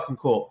really fucking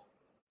cool.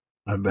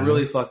 I bet.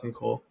 Really fucking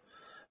cool.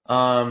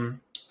 I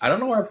don't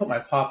know where I put my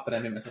pop that I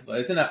made myself.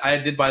 I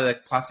did buy the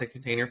plastic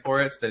container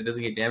for it so that it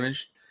doesn't get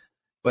damaged.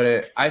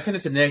 But I sent it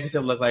to Nick. He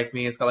said it looked like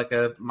me. It's got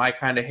like my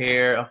kind of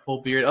hair, a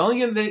full beard.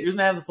 Only the reason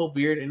I have the full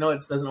beard, it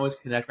doesn't always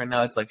connect right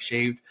now. It's like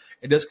shaved.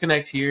 It does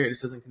connect here. It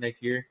just doesn't connect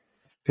here.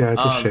 Yeah, I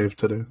just shaved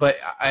today. But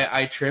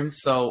I trimmed,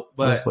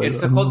 but it's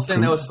the closest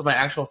thing that was to my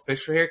actual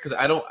facial hair because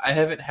I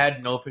haven't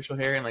had no facial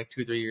hair in like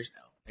 2-3 years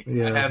now. Like,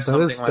 yeah, I have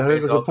something on my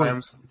face at all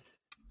times.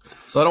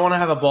 So I don't want to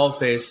have a bald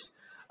face.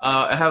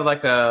 I have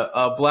like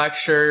a black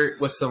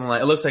shirt with some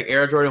like it looks like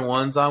Air Jordan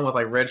 1s on with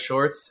like red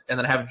shorts, and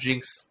then I have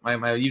Jinx.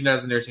 My you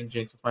guys have never seen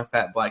Jinx. It's my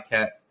fat black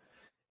cat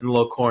in the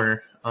little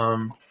corner.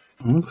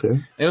 Okay.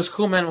 It was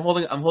cool, man.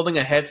 I'm holding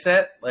a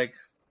headset like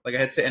a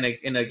headset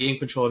and a game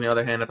controller in the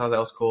other hand. I thought that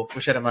was cool.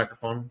 Wish I had a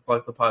microphone for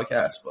like the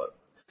podcast, but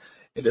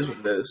it is what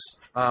it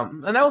is.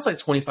 And that was like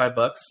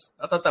 $25.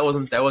 I thought that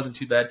wasn't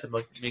too bad to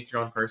like make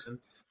your own person.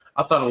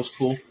 I thought it was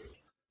cool.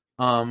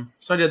 So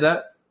I did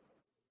that.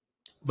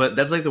 But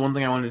that's like the one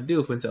thing I wanted to do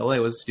if we went to LA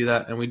was to do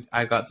that, and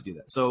I got to do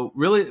that. So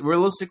really,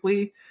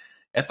 realistically,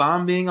 if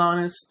I'm being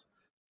honest,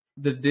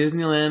 the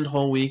Disneyland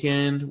whole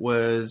weekend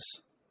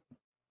was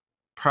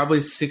probably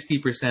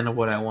 60% of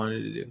what I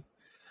wanted to do.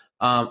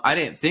 I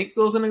didn't think it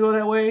was going to go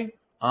that way.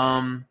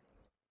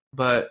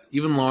 But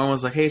even Lauren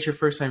was like, hey, it's your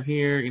first time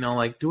here,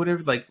 like do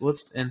whatever, like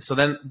let's, and so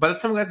then by the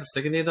time we got to the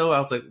second day though, I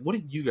was like, what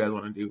do you guys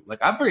want to do?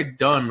 Like I've already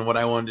done what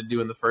I wanted to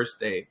do in the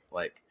first day.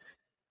 Like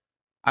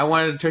I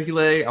wanted a turkey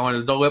leg, I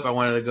wanted a Dole Whip, I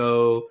wanted to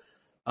go,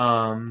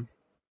 I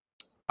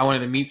wanted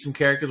to meet some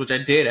characters, which I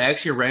did. I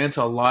actually ran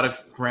into a lot of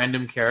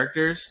random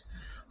characters.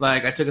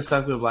 Like I took a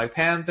selfie with Black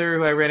Panther,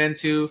 who I ran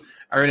into.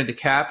 I ran into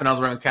Cap, and I was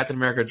wearing a Captain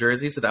America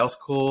jersey, so that was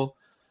cool.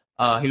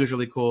 He was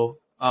really cool.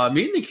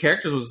 Meeting the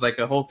characters was like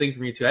a whole thing for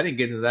me too. I didn't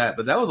get into that,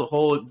 but that was a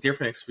whole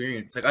different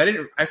experience. Like I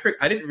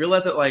didn't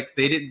realize that like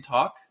they didn't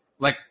talk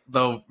like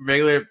the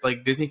regular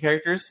like Disney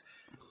characters,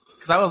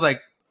 because I was like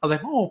I was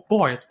like, oh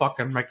boy, it's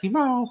fucking Mickey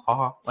Mouse.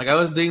 Like I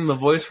was doing the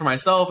voice for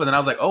myself, and then I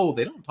was like, oh,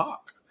 they don't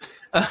talk.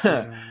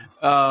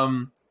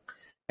 Yeah.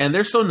 And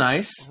they're so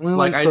nice. I mean,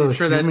 like the I'm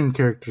sure human that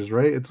characters,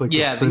 right? It's like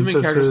the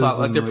human characters,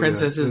 like the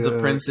princesses, yeah, the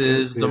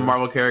princes, the yeah.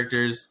 Marvel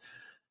characters.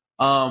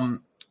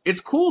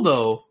 It's cool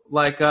though.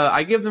 Like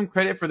I give them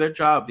credit for their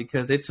job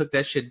because they took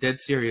that shit dead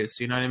serious.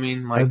 You know what I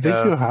mean? Like I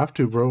think you have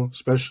to, bro.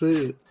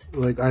 Especially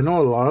like I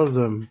know a lot of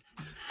them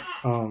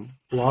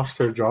lost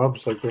their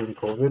jobs like during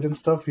COVID and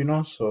stuff. You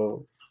know,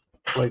 so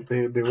like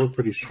they were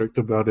pretty strict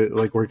about it,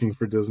 like working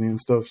for Disney and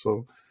stuff.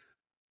 So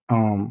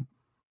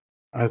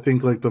I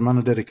think like the amount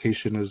of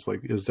dedication is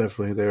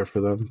definitely there for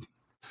them.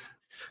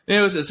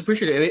 it's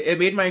appreciated. It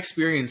made my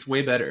experience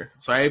way better.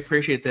 So I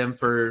appreciate them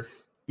for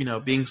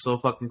being so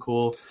fucking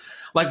cool.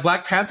 Like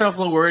Black Panther, I was a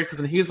little worried because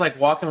he's like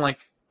walking like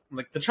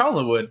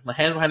T'Challa would, like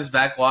hand behind his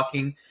back,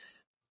 walking,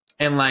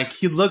 and like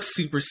he looks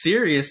super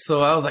serious.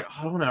 So I was like, oh,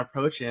 I don't want to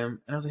approach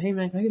him, and I was like, hey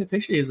man, can I get a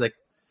picture? He was like,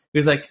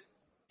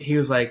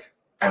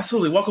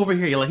 absolutely, walk over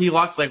here. He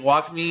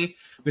walked me.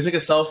 We took a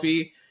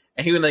selfie.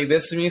 And he went like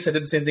this to me, so I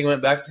did the same thing.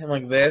 Went back to him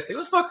like this. It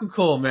was fucking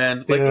cool,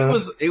 man. Like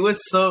it was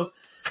so.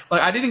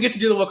 Like I didn't get to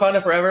do the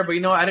Wakanda Forever, but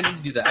I didn't need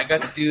to do that. I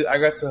got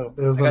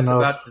to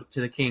bow to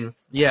the king.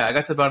 Yeah, I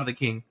got to bow to the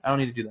king. I don't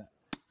need to do that.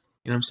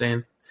 You know what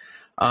I'm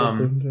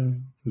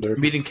saying?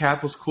 Meeting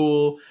Cap was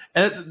cool,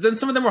 and then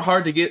some of them were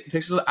hard to get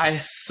pictures of.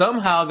 I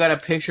somehow got a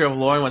picture of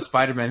Lauren with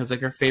Spider-Man, who's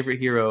like her favorite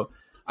hero.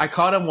 I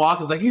caught him walk.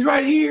 I was like, he's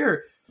right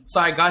here. So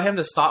I got him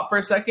to stop for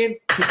a second.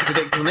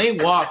 When they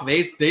walk,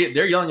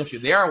 they're yelling at you.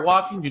 They are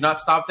walking. Do not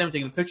stop them.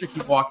 Taking a picture.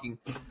 Keep walking.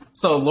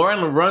 So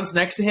Lauren runs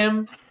next to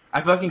him.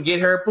 I fucking get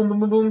her. Boom, boom,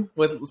 boom, boom.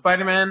 With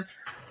Spider-Man.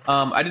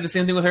 I did the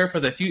same thing with her for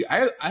the few.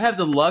 I have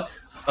the luck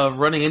of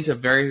running into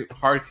very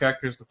hard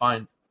characters to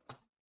find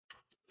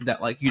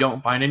that like you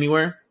don't find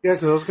anywhere. Yeah,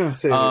 because I was gonna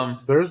say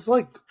there's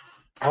like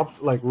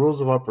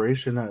rules of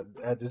operation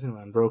at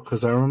Disneyland, bro.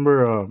 Because I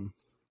remember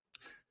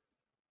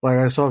like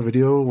I saw a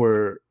video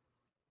where.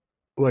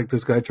 Like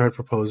this guy tried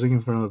proposing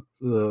in front of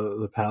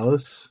the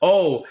palace.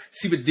 Oh,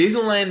 see, but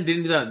Disneyland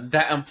didn't do that.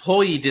 That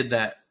employee did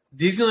that.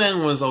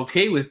 Disneyland was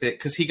okay with it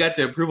because he got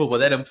the approval, but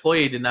that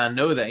employee did not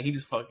know that. He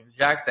just fucking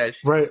jacked that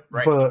shit.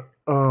 Right. But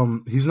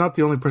he's not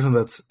the only person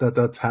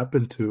that's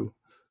happened to.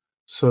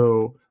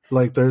 So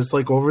like, there's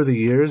like over the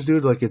years,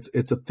 dude. Like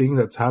it's a thing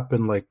that's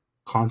happened like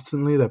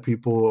constantly that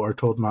people are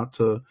told not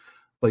to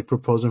like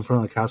propose in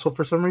front of the castle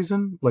for some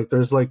reason. Like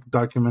there's like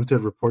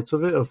documented reports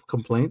of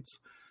complaints.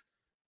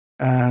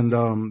 And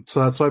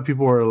so that's why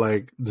people are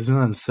like,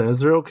 Disneyland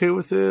says they're okay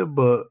with it,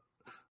 but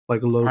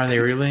like low. Are they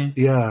really?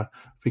 Yeah,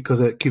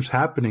 because it keeps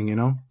happening, you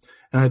know.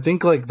 And I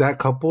think like that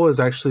couple is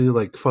actually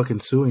like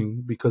fucking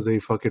suing because they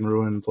fucking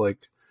ruined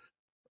like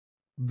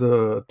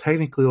the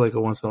technically like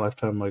a once in a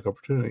lifetime like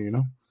opportunity, you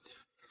know.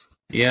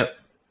 Yep.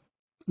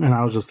 And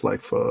I was just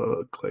like,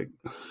 fuck, like.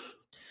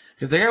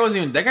 Because that guy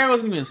wasn't even. That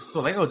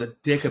guy was a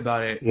dick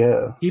about it.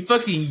 Yeah. He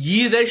fucking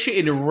yeeted that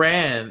shit and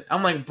ran.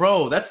 I'm like,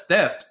 bro, that's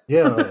theft.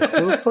 Yeah.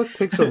 Who the fuck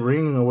takes a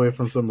ring away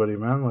from somebody,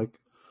 man? Like,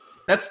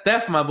 that's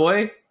theft, my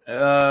boy.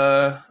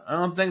 I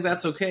don't think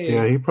that's okay.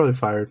 Yeah, he probably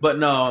fired. But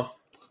no,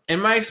 in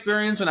my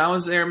experience when I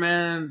was there,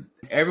 man,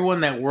 everyone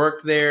that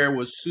worked there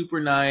was super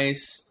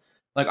nice.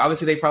 Like,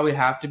 obviously they probably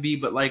have to be,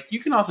 but like,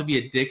 you can also be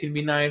a dick and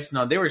be nice.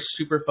 No, they were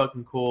super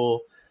fucking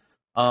cool.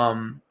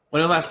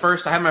 When it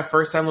was I had my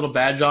first time little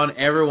badge on,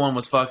 everyone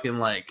was fucking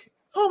like,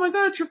 oh my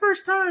god, it's your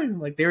first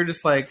time. Like, they were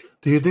just like...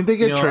 Do you think they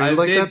get trained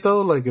like that,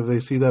 though? Like, if they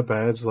see that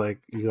badge,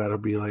 like, you gotta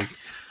be like...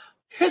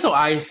 Here's how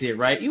I see it,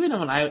 right? Even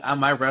when at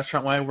my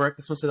restaurant where I work,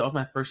 if someone says, oh,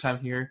 my first time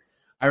here,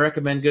 I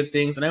recommend good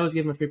things, and I always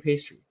give them a free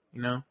pastry,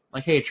 you know?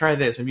 Like, hey, try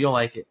this, maybe you'll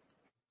like it.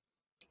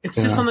 It's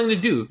just something to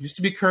do, just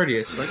to be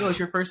courteous. Like, oh, it's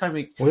your first time.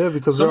 Well, yeah,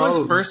 because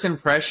someone's first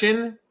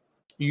impression,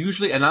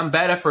 usually, and I'm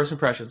bad at first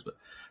impressions, but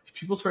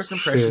people's first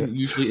impression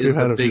usually is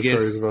the biggest. Few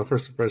stories about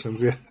first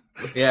impressions, yeah.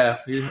 Yeah,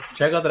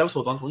 check out that episode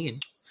with Uncle Ian.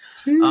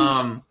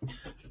 On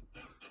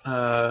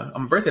a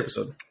birthday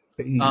episode.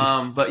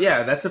 But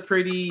yeah, that's a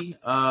pretty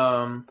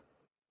common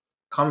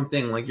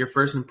thing. Like, your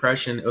first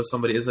impression of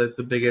somebody is like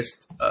the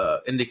biggest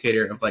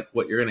indicator of like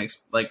what you're gonna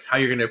like how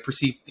you're gonna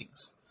perceive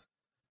things.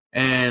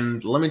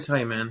 And let me tell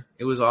you, man,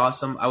 it was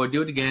awesome. I would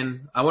do it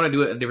again. I want to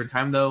do it at a different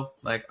time though.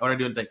 Like, I want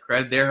to do it like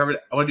I want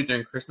to do it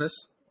during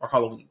Christmas or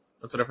Halloween.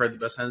 That's what I've heard the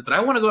best times. But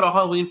I want to go to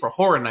Halloween for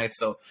horror nights.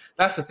 So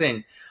that's the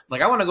thing.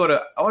 Like, I want to go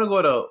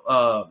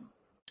to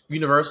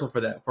Universal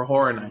for that, for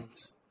horror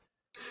nights,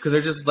 because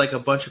there's just like a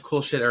bunch of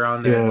cool shit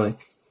around there. Yeah.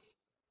 Like,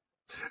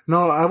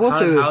 no, I will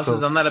say this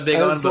houses, though. I'm not a big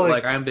on, but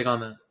like I am big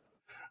on that.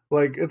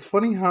 Like, it's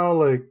funny how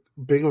like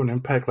big of an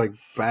impact like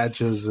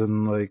badges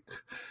and like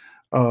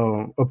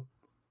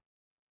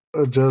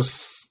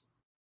just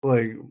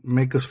like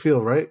make us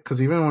feel, right?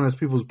 Because even when it's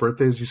people's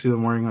birthdays, you see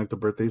them wearing like the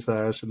birthday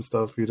sash and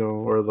stuff, you know,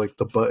 or like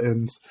the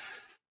buttons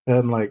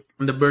and like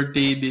the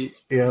birthday bitch.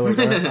 Yeah, like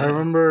I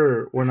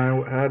remember when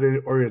I had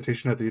an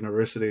orientation at the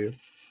university,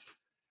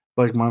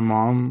 like my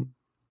mom,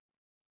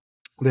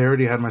 they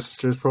already had my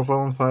sister's profile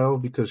on file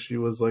because she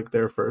was like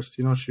there first,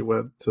 you know, she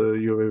went to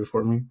U of A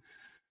before me.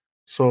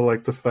 So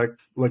like the fact,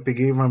 like they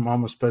gave my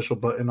mom a special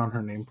button on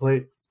her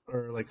nameplate,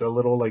 or like a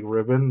little like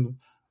ribbon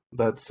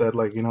that said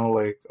like, you know,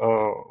 like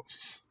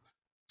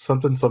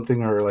something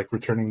something, or like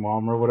returning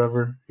mom or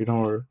whatever, you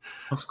know, or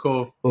That's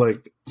cool.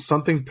 like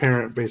something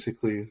parent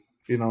basically,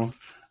 you know.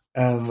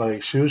 And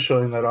like she was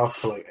showing that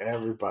off to like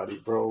everybody,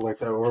 bro. Like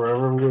that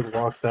wherever we would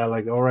walk, that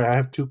like, all right, I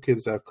have 2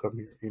 kids that have come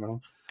here, you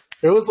know.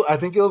 It was, I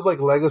think it was like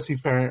legacy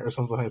parent or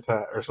something like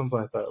that, or something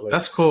like that. Like,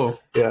 That's cool.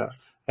 yeah,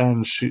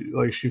 and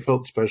she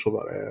felt special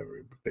about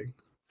everything.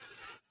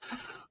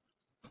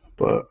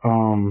 But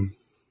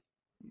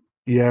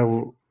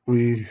yeah,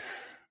 we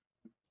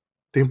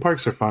theme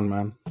parks are fun,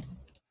 man.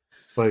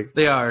 Like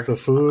They are. the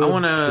food, I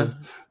wanna,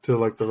 to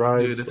like the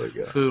rides. dude. The like,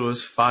 yeah. food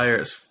was fire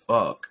as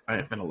fuck. I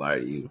ain't gonna lie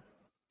to you.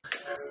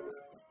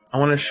 I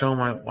want to show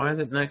my. Why is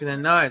it not gonna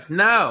nice?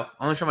 No,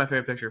 I want to show my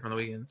favorite picture from the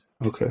weekend.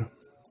 Okay.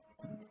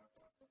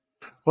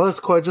 Well,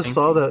 that's cool. I just Thank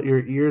saw you. that your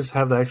ears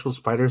have the actual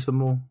spider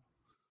symbol.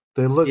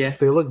 They look, Yeah.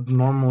 they look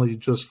normally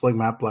just like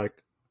matte black.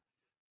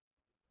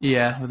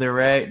 Yeah, they're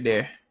right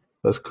there.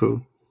 That's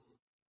cool.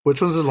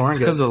 Which ones did Lauren It's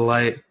get? because of the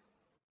light.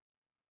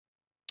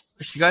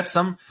 She got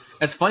some.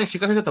 It's funny. She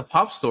got hers at the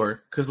pop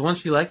store because the one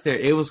she liked there,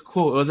 it was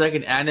cool. It was like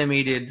an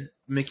animated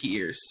Mickey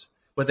ears,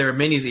 but they were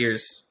Minnie's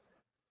ears.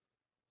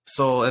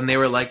 So, and they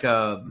were like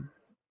I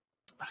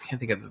can't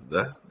think of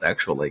the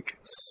actual like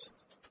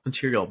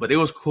material, but it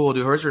was cool,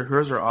 dude. Hers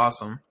are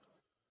awesome.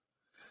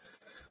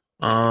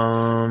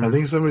 I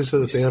think somebody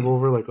said that let me they have see.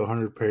 over like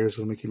 100 pairs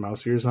of Mickey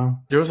Mouse ears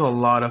now. There was a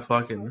lot of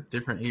fucking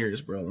different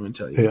ears, bro. Let me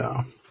tell you.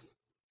 Yeah.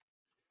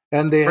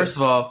 And they First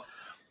of all,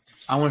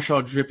 I want to show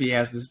how drippy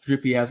ass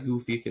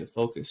Goofy can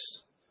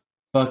focus.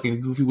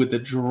 Fucking Goofy with the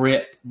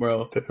drip,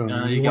 bro.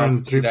 You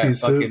gotta see that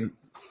fucking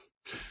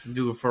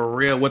dude for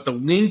real with the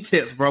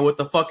wingtips, bro. With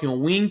the fucking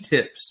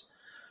wingtips.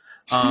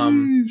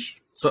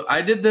 So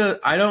I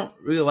don't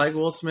really like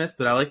Will Smith,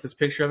 but I like this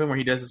picture of him where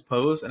he does his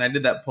pose, and I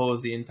did that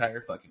pose the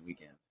entire fucking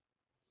weekend.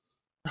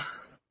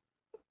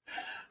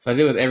 So I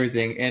did with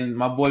everything, and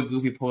my boy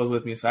Goofy posed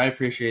with me, so I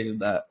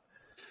appreciated that.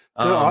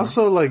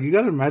 also, like, you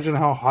gotta imagine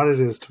how hot it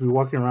is to be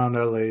walking around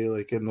LA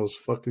like in those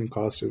fucking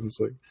costumes.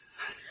 Like,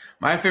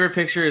 my favorite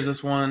picture is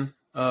this one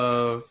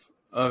of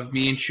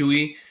me and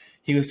Chewie.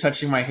 He was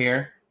touching my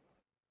hair.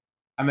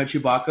 I met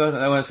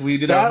Chewbacca. We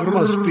did that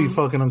must be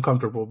fucking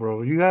uncomfortable,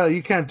 bro.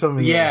 You can't tell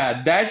me.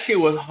 Yeah, that shit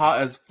was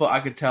hot as fuck. I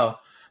could tell.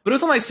 But it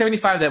was only like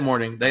 75 that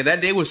morning. That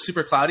day was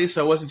super cloudy,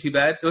 so it wasn't too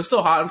bad. It was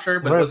still hot, I'm sure,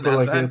 but it wasn't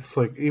as bad. It's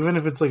like, even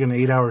if it's like an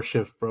 8-hour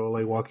shift, bro,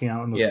 like walking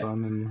out in the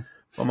sun. And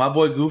well, my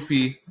boy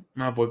Chewie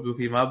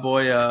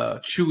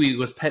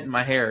was petting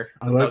my hair.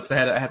 I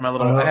had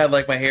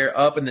my hair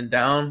up and then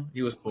down.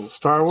 He was cool.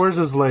 Star Wars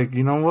is like,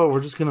 you know what?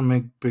 We're just gonna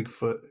make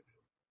Bigfoot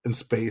in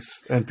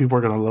space, and people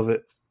are gonna love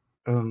it.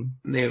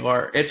 They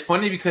are. It's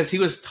funny because he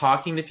was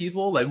talking to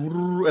people like,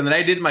 and then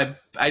I didn't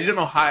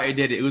know how I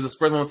did it. It was a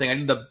spur of the moment thing. I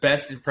did the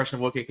best impression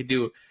of what he could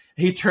do.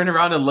 He turned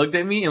around and looked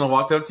at me and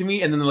walked up to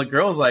me, and then the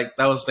girl was like,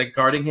 that was like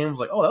guarding him, was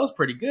like, "Oh, that was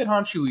pretty good,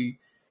 huh, Chewie?"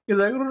 He was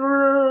like,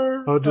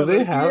 "Oh, do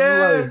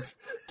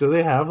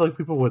they have like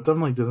people with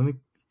them? Like, doesn't he?"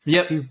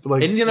 Yep.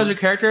 Like, Indiana Jones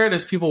character,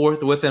 there's people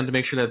with them to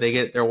make sure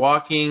that they're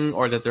walking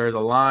or that there is a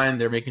line.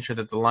 They're making sure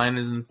that the line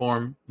is in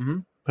form. Mm-hmm.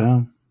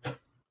 Yeah.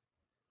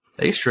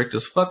 They strict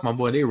as fuck, my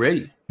boy. They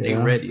ready. They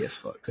ready as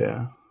fuck.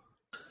 Yeah.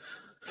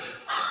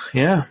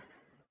 Yeah.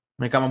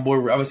 I got my boy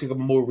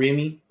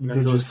Remy.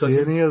 Did you see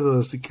any of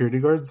the security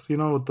guards,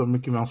 with the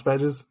Mickey Mouse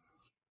badges?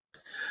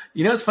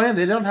 It's funny.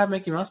 They don't have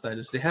Mickey Mouse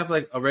badges. They have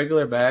like a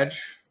regular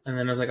badge, and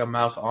then there's like a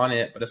mouse on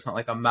it, but it's not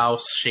like a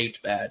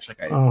mouse-shaped badge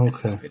like I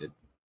anticipated.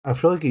 I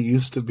feel like it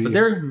used to be. But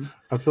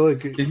I feel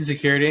like Disney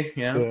security,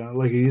 yeah. Yeah,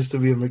 like it used to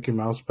be a Mickey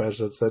Mouse badge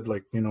that said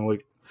like,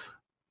 like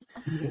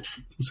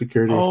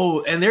security.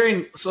 Oh,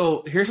 and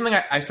so here's something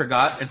I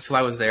forgot until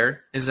I was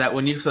there, is that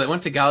I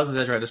went to Galaxy's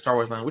Edge, right, the Star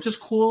Wars land, which is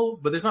cool,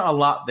 but there's not a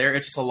lot there.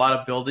 It's just a lot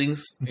of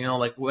buildings,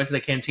 like we went to the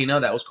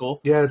cantina, that was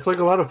cool. Yeah, it's like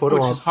a lot of photo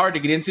ops. Which is hard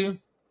to get into.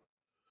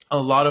 A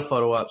lot of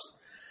photo ops.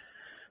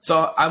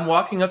 So I'm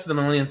walking up to the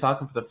Millennium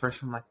Falcon for the first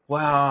time, I'm like,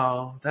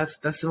 wow, that's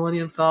the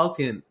Millennium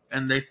Falcon.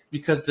 And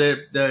because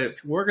the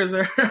workers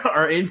there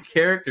are in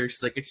character,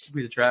 she's like, it's just a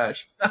piece of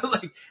trash. I was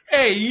like,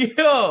 hey,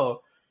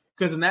 yo!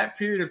 Because in that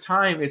period of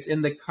time, it's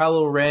in the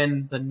Kylo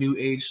Ren, the New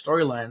Age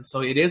storyline,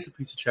 so it is a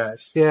piece of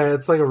trash. Yeah,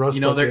 it's like a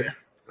rust bucket.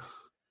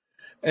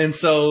 And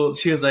so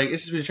she was like,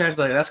 it's just a piece of trash.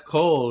 Like, that's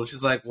cold.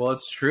 She's like, well,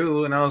 it's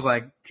true. And I was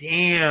like,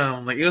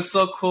 damn. Like, it was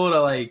so cool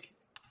to like,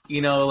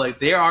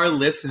 they are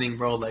listening,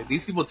 bro. Like,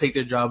 these people take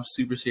their jobs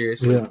super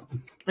seriously. Yeah.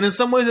 And in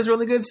some ways, it's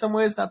really good. In some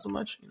ways, not so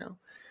much,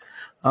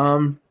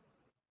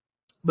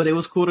 But it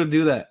was cool to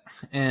do that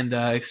and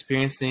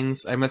experience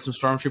things. I met some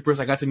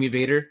stormtroopers. I got to meet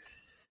Vader.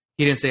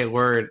 He didn't say a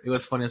word. It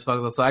was funny as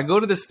fuck. So I go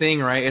to this thing,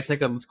 right? It's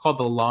called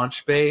the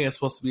launch bay. It's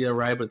supposed to be a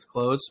ride, but it's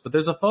closed. But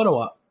there's a photo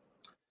op.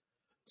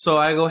 So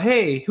I go,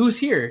 hey, who's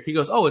here? He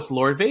goes, oh, it's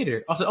Lord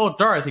Vader. I said, oh,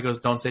 Darth. He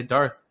goes, don't say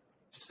Darth.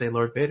 Just say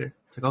Lord Vader.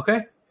 It's like,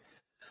 okay.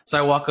 So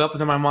I walk up,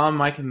 and then my mom,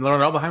 Mike, and Lauren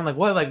are all behind me, like,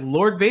 what? Like,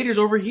 Lord Vader's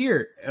over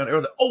here.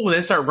 And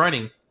they start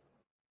running.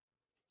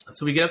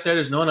 So we get up there.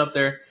 There's no one up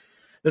there.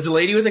 There's a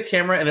lady with a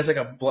camera, and it's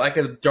like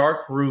a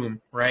dark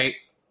room, right?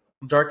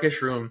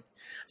 Darkish room.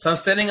 So I'm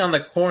standing on the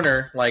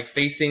corner, like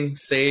facing,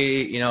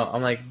 say,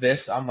 I'm like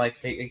this. I'm like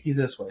he's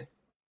this way,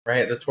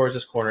 right? That's towards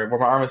this corner where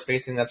my arm is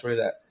facing. That's where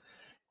he's at.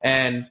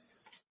 And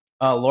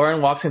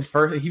Lauren walks in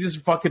first. And he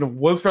just fucking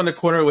whips around the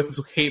corner with his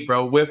cape,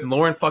 bro. Whips, and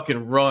Lauren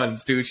fucking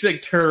runs, dude. She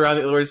like turned around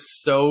the door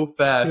so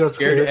fast,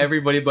 scared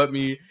everybody but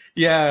me.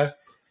 Yeah,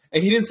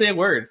 and he didn't say a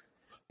word.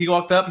 He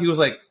walked up. He was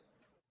like,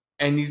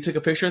 and you took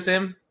a picture with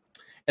him.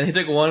 And he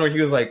took one where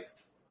he was like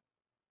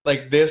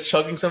this,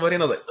 choking somebody,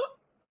 and I was like,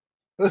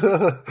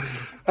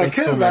 I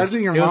can't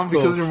imagine your mom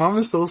because your mom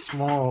is so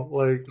small.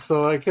 Like,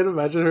 so I can't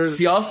imagine her.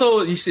 She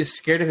also used to be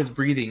scared of his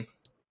breathing.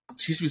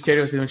 She used to be scared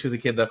of his breathing when she was a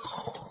kid.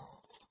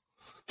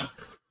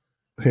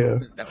 Yeah,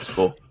 that was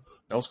cool.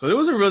 That was cool. It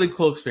was a really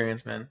cool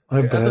experience, man.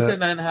 I bet. I said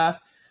 9.5.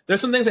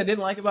 There's some things I didn't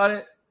like about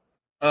it.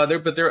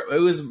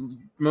 It was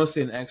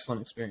mostly an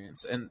excellent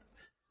experience. And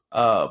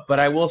but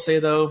I will say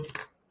though,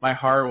 my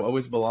heart will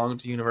always belong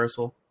to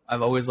Universal.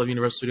 I've always loved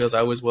Universal Studios. I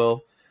always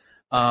will.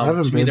 I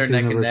haven't to been me, they're to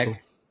neck Universal. and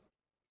neck.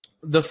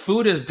 The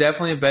food is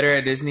definitely better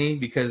at Disney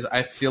because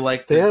I feel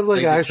like they have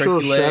like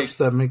actual chefs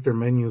that make their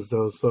menus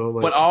though. So,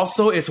 but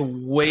also it's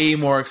way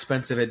more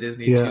expensive at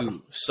Disney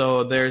too.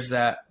 So there's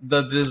that.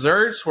 The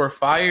desserts were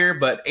fire,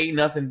 but ain't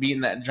nothing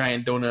beating that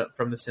giant donut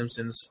from the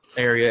Simpsons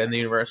area in the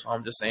Universal.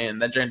 I'm just saying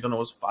that giant donut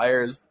was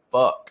fire as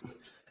fuck.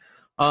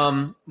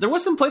 There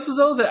was some places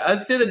though that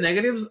I'd say the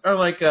negatives are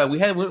like we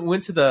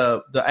went to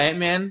the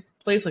Ant-Man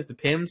place, like the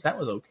Pims. That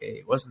was okay.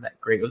 It wasn't that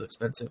great. It was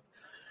expensive.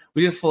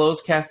 We did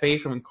Flo's Cafe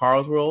from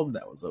Carl's World.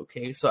 That was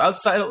okay. So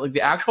outside of like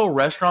the actual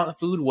restaurant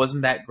food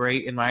wasn't that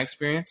great in my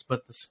experience,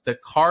 but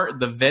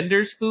the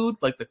vendors' food,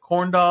 like the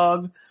corn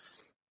dog,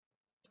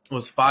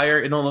 was fire.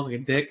 It don't look like a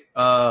dick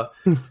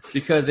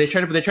because they try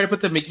to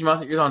put the Mickey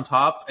Mouse ears on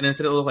top, and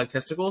instead it looked like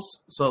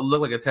testicles, so it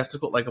looked like a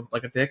testicle, like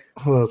a dick.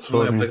 Oh, that's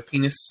funny. Like a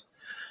penis.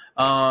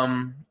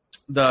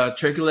 The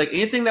turkey leg,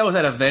 anything that was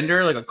at a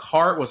vendor, like a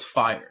cart, was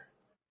fire.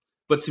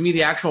 But to me,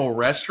 the actual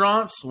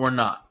restaurants were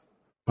not.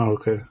 Oh,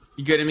 okay.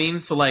 You get what I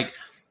mean? So like,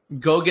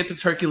 go get the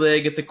turkey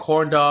leg, get the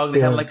corn dog. They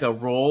had like a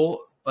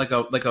roll, like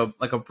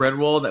a bread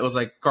roll that was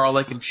like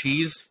garlic and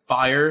cheese,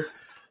 fire.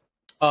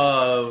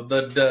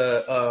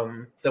 The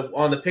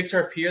on the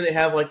Pixar Pier they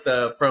have like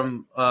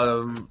from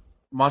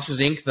Monsters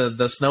Inc.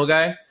 the snow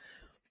guy.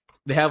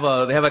 They have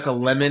like a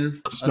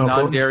lemon, a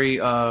non-dairy.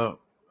 No,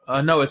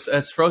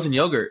 it's frozen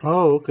yogurt.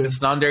 Oh, okay. It's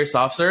non-dairy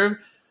soft serve,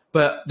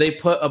 but they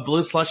put a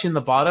blue slushie in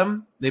the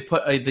bottom. They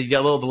put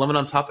the lemon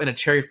on top, and a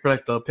cherry for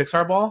like the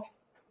Pixar ball.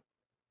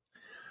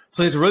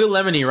 So it's really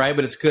lemony, right?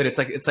 But it's good. It's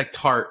like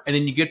tart, and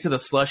then you get to the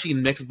slushie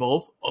and mix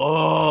both.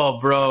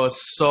 Oh, bro,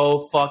 it's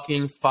so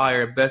fucking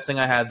fire! Best thing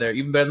I had there,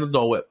 even better than the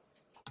Dole Whip.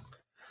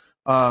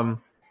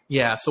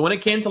 Yeah. So when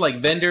it came to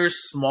like vendors,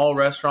 small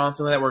restaurants,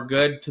 and that were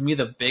good, to me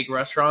the big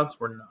restaurants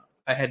were not.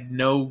 I had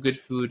no good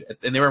food,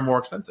 and they were more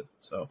expensive.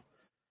 So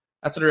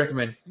that's what I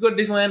recommend. If you go to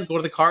Disneyland, go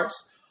to the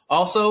carts.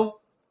 Also,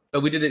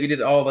 we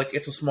did all like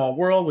It's a Small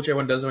World, which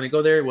everyone does when they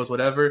go there. It was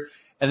whatever,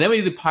 and then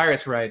we did the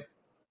Pirates ride.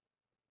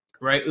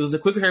 Right, it was a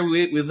quick ride.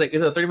 It was a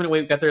 30-minute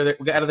wait. We got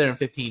out of there in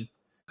 15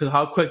 because of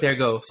how quick they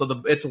go.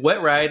 So it's a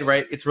wet ride,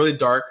 right? It's really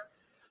dark,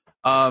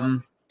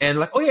 and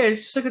like, oh yeah,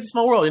 it's just like It's a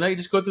Small World. You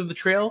just go through the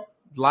trail,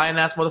 lying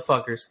ass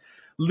motherfuckers.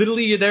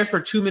 Literally, you're there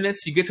for 2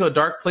 minutes. You get to a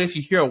dark place.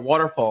 You hear a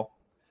waterfall,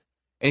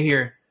 and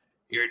you're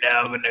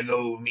now gonna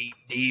go meet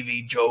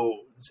Davy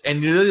Jones, and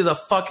literally the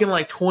fucking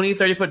like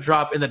 20-30 foot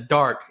drop in the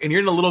dark, and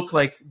you're in a little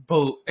like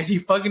boat, and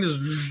you fucking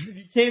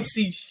you can't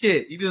see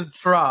shit. You just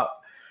drop.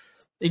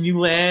 And you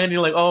land, and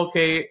you're like, oh,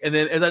 okay. And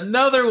then there's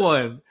another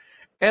one.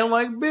 And I'm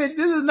like, bitch,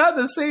 this is not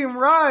the same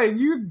ride.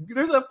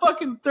 There's a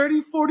fucking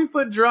 30-40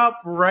 foot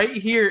drop right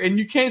here, and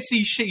you can't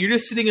see shit. You're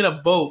just sitting in a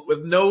boat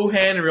with no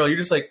handrail. You're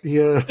just like...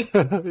 Yeah.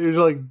 You're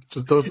like,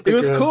 just don't stick It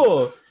was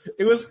cool.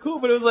 It was cool,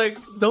 but it was like,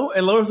 don't...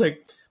 And Laura's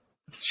like...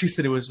 She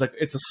said it was like,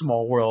 It's a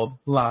Small World,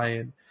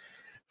 lion.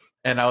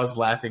 And I was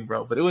laughing,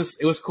 bro. But it was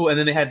cool. And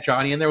then they had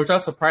Johnny in there, which I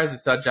was surprised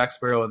it's not Jack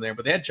Sparrow in there.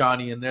 But they had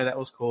Johnny in there. That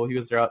was cool. He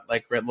was there at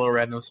like little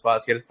random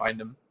spots. You had to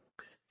find him.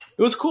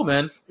 It was cool,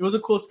 man. It was a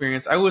cool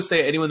experience. I would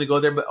say anyone to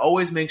go there, but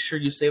always make sure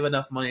you save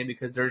enough money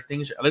because there's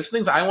things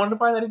I wanted to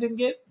buy that I didn't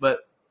get, but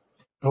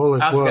I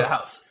also get a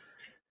house.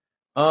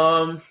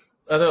 Other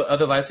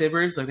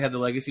lightsabers, like they had the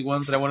legacy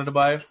ones that I wanted to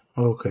buy.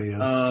 Okay,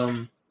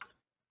 yeah.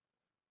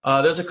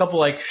 There's a couple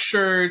like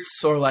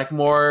shirts or like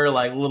more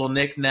like little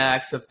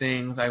knickknacks of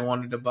things I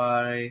wanted to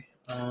buy.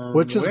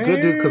 Which is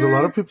good, dude, because a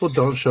lot of people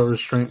don't show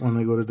restraint when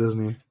they go to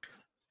Disney.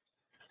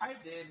 I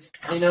did.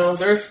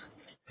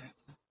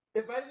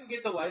 If I didn't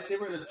get the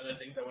lightsaber, there's other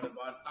things I would have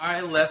bought.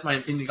 I left my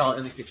Infinity Gauntlet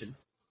in the kitchen.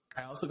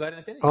 I also got an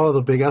Infinity. Oh,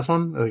 the big ass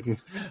one? Okay.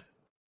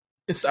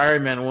 It's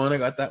Iron Man 1. I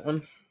got that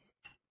one.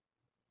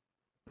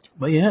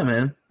 But yeah,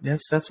 man.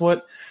 Yes, that's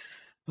what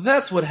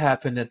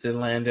happened at the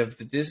land of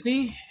the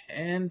Disney.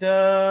 And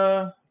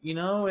it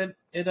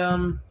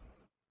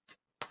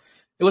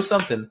was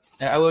something.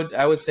 I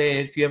would say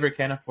if you ever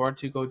can afford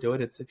to, go do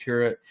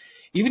it.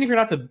 Even if you're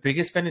not the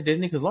biggest fan of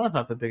Disney, because Lauren's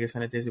not the biggest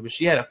fan of Disney, but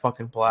she had a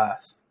fucking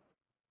blast.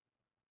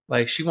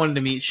 Like she wanted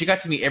to meet. She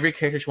got to meet every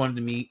character she wanted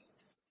to meet.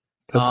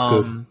 That's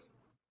good.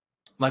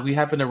 Like we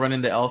happened to run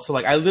into Elsa.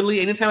 Like I literally,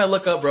 anytime I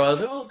look up, bro, I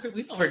was like, "Oh,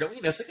 we know her, don't we?"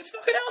 And I was like, "It's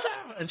fucking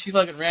Elsa!" And she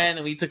fucking ran,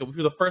 and we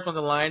were the first ones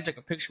in line. Took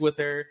a picture with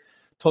her.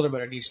 Told her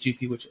about her niece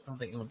GP, which I don't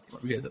think anyone's.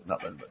 You guys have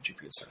not learned about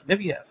GP. So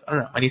maybe you have. I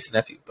don't know. My niece and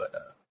nephew, but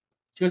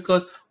she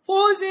goes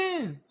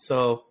Frozen.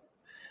 So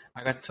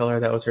I got to tell her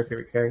that was her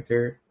favorite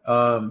character.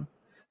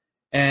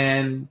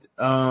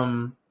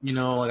 You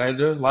know, like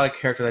there's a lot of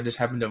characters I just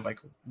happened to like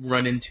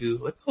run into,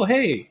 like, oh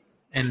hey,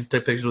 and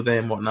take pictures with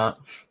them and whatnot.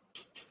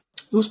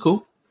 It was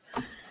cool.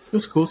 It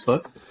was cool as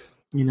fuck,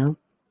 you know.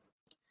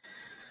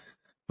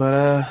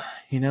 But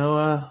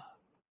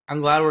I'm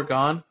glad we're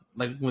gone.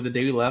 Like when the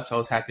day we left, I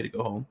was happy to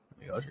go home.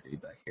 Like, I was ready to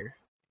be back here.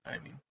 I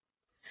mean,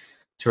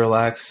 to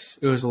relax.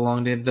 It was a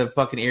long day. The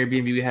fucking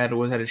Airbnb we had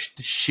had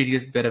the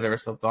shittiest bed I've ever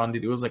slept on,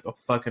 dude. It was like a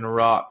fucking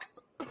rock.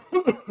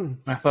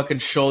 My fucking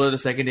shoulder the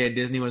second day at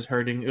Disney was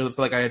hurting. It felt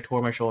like I had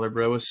tore my shoulder,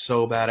 bro. It was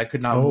so bad. I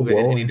could not move it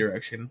in any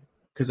direction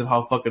because of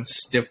how fucking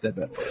stiff that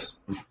bed was.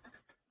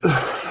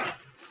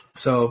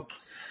 So,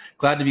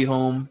 glad to be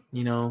home,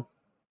 you know.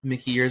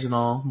 Mickey ears and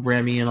all,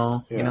 Remy and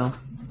all, you know.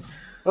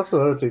 That's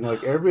the other thing. Like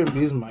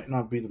Airbnbs might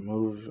not be the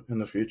move in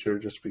the future,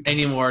 just because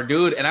anymore,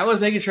 dude. And I was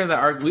making sure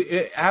that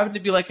it happened to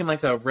be like in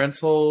like a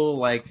rental,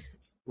 like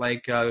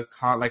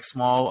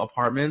small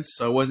apartments,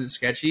 so it wasn't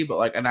sketchy, but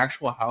like an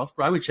actual house,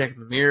 bro. I would check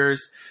the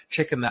mirrors,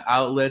 checking the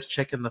outlets,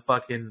 checking the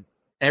fucking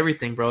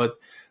everything, bro. I've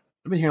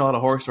been hearing a lot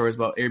of horror stories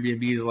about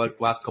Airbnbs like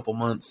the last couple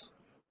months.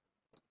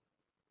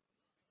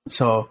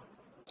 So,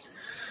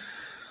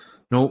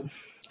 nope.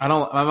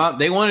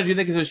 They wanted to do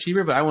that because it was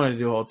cheaper, but I wanted to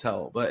do a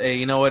hotel. But hey,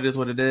 you know what? It is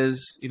what it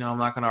is. You know, I'm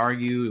not going to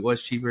argue it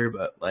was cheaper,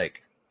 but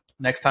like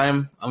next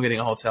time I'm getting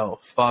a hotel.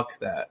 Fuck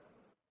that.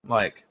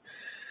 Like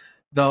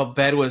the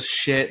bed was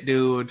shit,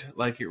 dude.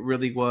 Like it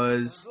really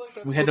was.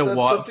 Like we had to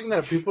walk. Something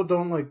that people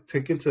don't like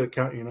take into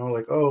account. You know,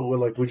 like oh, well,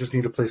 like we just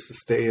need a place to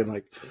stay and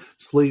like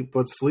sleep.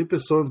 But sleep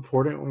is so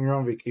important when you're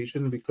on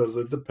vacation because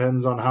it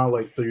depends on how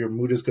like your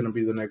mood is going to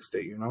be the next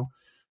day. You know,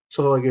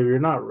 so like if you're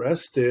not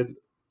rested,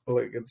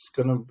 like it's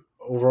gonna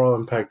overall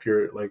impact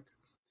your like.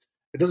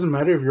 It doesn't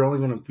matter if you're only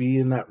going to be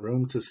in that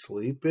room to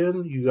sleep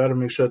in. You got to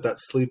make sure that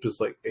sleep is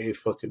like a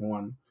fucking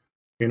one.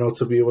 You know,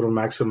 to be able to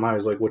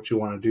maximize like what you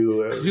want to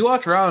do. Because we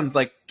walked around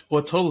like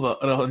a total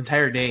of an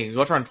entire day. We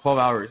walked around 12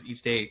 hours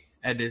each day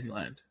at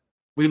Disneyland.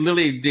 We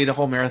literally did a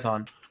whole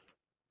marathon.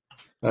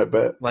 I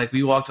bet. Like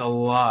we walked a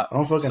lot. I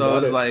don't fucking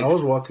doubt it. Like, I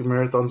was walking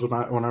marathons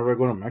whenever I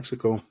go to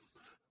Mexico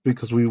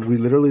because we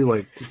literally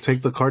like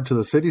take the car to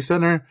the city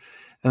center,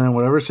 and then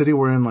whatever city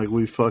we're in, like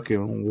we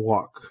fucking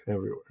walk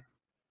everywhere.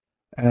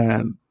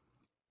 And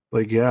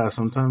like yeah,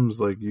 sometimes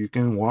like you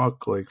can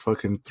walk like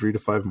fucking 3 to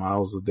 5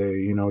 miles a day.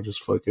 You know,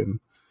 just fucking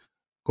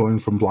going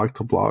from block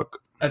to block.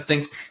 I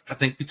think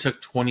we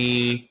took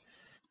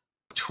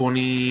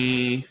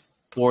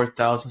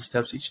 24,000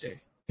 steps each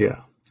day.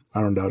 Yeah,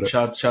 I don't doubt it.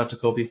 Shout out to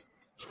Kobe.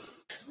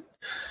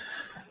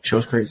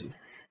 Show's crazy.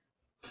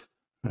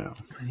 Yeah.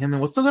 Yeah,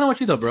 man. What's been going on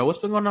with you though, bro? What's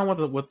been going on with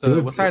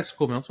the besides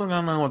school, man? What's been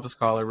going on with the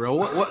scholar,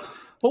 bro?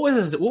 What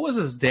was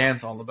this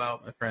dance all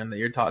about, my friend, that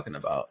you're talking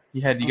about?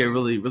 You get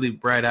really, really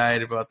bright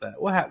eyed about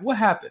that. What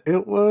happened?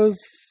 It was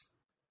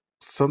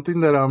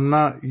something that I'm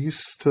not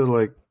used to,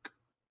 like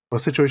a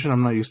situation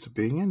I'm not used to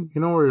being in.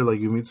 You know, where like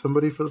you meet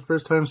somebody for the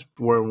first time,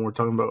 when we're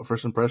talking about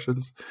first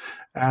impressions,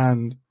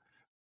 and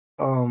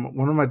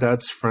one of my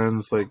dad's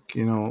friends, like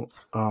you know,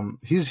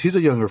 he's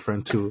a younger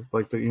friend too,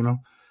 like the you know,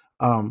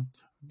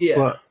 yeah.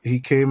 But he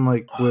came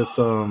like with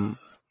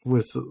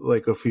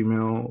like a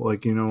female,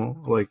 like you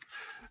know, like.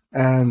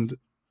 And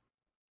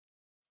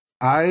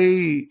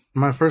my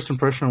first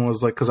impression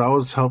was like, because I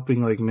was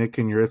helping like Nick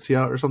and Yuritsi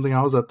out or something.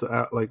 I was at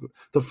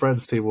the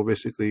friends table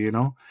basically, you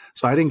know.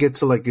 So I didn't get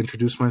to like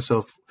introduce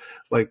myself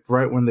like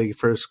right when they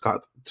first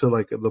got to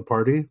like the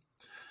party.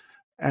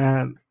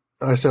 And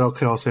I said,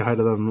 okay, I'll say hi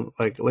to them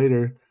like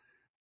later.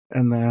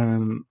 And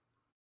then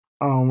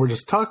we're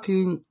just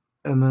talking,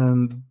 and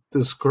then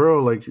this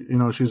girl, like you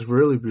know, she's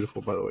really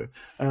beautiful by the way,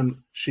 and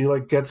she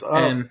like gets up.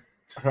 And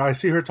I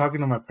see her talking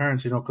to my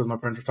parents, you know, because my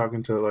parents are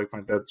talking to like my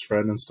dad's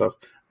friend and stuff,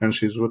 and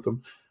she's with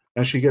them.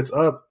 And she gets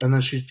up, and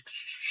then she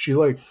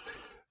like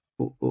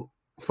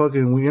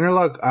fucking we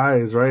interlock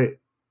eyes, right?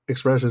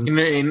 Expressions.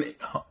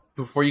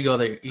 Before you go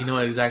there, you know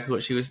exactly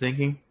what she was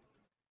thinking.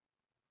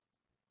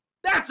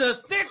 That's a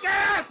thick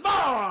ass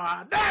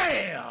boy.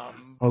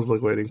 Damn. I was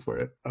like waiting for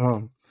it.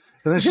 And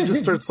then she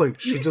just starts like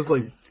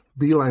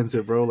beelines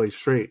it, bro, like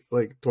straight,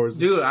 like towards.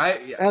 Dude,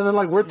 and then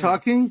like we're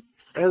talking,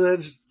 and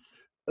then.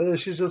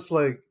 She's just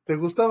like, "Te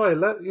gusta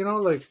bailar?" You know,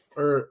 like,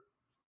 or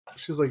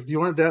she's like, "Do you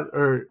want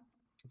to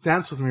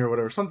dance with me or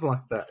whatever?" Something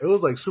like that. It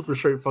was like super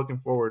straight fucking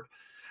forward.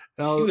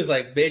 And she was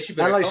like, "Bitch, you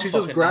better." And like, she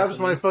just grabs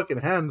my fucking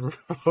hand,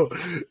 bro.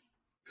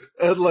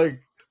 And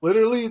like,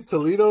 literally,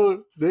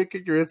 Toledo, Nick,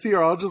 and Yuritsi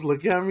are all just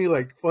looking at me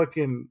like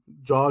fucking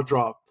jaw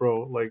drop,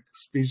 bro, like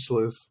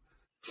speechless.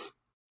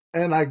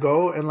 And I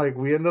go and like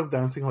we end up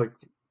dancing like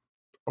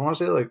I want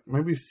to say like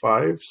maybe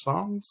 5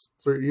 songs,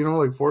 you know,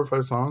 like 4 or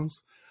 5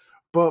 songs.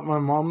 but my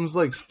mom's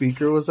like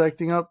speaker was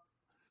acting up,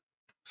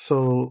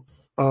 so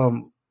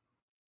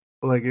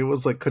like it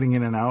was like cutting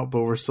in and out,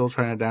 but we're still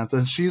trying to dance,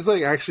 and she's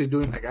like actually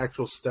doing like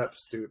actual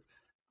steps, dude.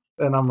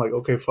 And I'm like,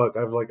 okay, fuck.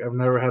 I've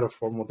never had a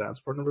formal dance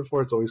partner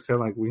before. It's always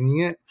kind of like winging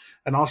it.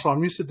 And also,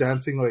 I'm used to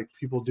dancing like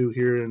people do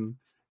here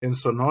in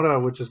Sonora,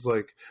 which is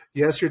like,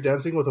 yes, you're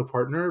dancing with a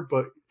partner,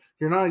 but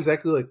you're not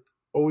exactly like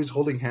always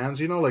holding hands.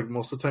 You know, like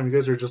most of the time, you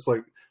guys are just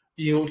like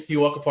you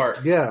walk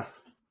apart. Yeah.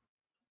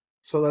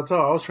 So that's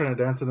how I was trying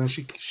to dance, and then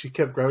she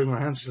kept grabbing my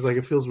hands. She's like,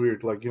 it feels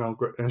weird, like, you know,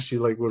 and she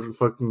like would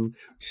fucking.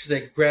 She's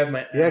like, grab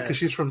my ass. Yeah, because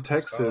she's from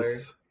Texas.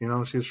 Scholar. You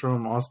know, she's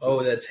from Austin.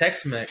 Oh, the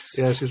Tex-Mex.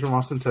 Yeah, she's from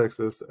Austin,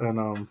 Texas,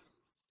 and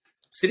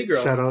City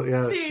girl. Shout out,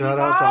 yeah, City shout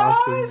out to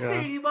Austin.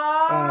 Yeah. City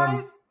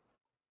boy.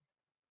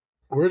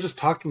 We're just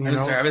talking, you know.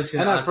 Sorry,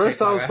 and at first,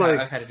 TikTok. I was like,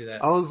 I had to do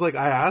that. I was like,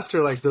 I asked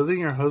her, like, doesn't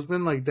your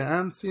husband like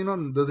dance? You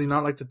know, does he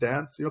not like to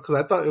dance? You know, because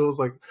I thought it was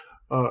like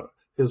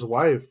his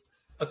wife.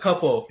 A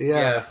couple.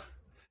 Yeah.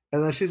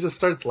 And then she just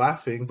starts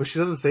laughing, but she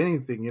doesn't say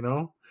anything, you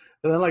know?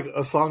 And then, like,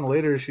 a song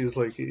later, she's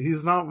like,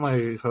 he's not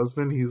my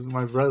husband, he's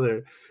my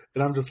brother.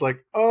 And I'm just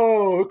like,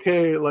 oh,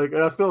 okay. Like,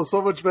 I feel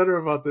so much better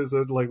about this.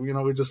 And, like, you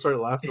know, we just start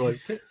laughing. Like,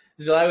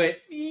 July went,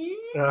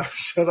 yeah,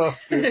 shut up,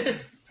 dude.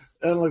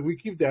 And, like, we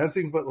keep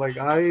dancing, but, like,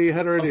 I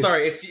had already. I'm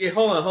sorry.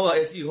 Hold on.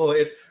 It's you. Hold on.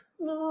 It's.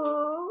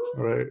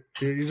 Right.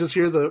 You just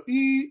hear the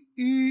you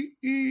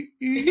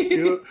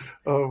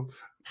know?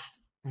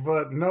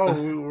 But no,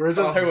 we're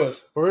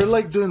just we're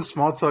like doing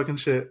small talk and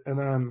shit, and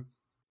then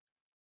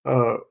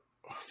fuck,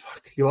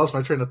 you lost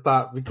my train of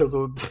thought because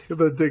of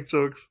the dick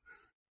jokes.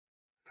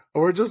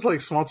 We're just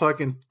like small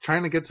talking,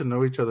 trying to get to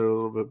know each other a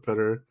little bit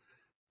better.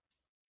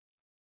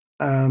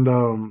 And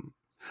I'm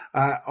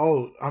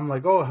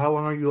like, oh, how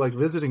long are you like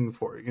visiting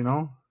for? You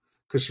know,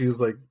 because she's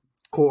like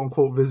quote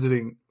unquote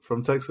visiting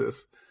from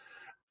Texas,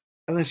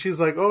 and then she's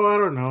like, oh, I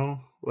don't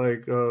know,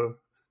 like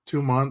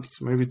 2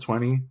 months, maybe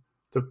 20.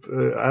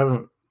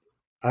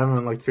 I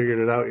haven't like figured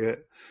it out yet.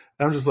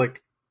 And I'm just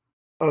like,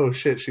 oh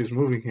shit, she's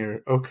moving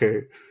here.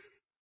 Okay.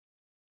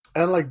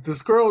 And like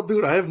this girl,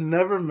 dude, I have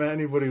never met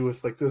anybody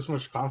with like this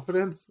much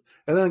confidence.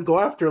 And then go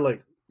after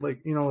like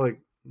you know,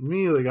 like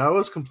me, like I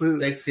was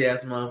completely sexy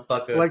ass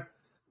motherfucker. Like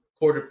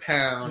quarter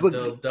pound,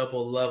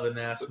 double loving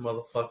ass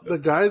motherfucker. The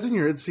guys in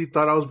your Etsy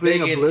thought I was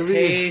being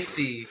oblivious.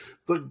 Tasty.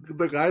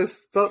 The guys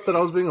thought that I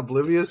was being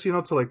oblivious, you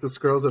know, to like this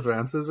girl's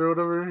advances or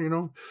whatever, you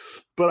know.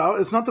 But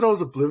it's not that I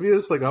was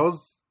oblivious. Like I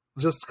was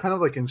just kind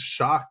of like in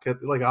shock.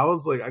 Like I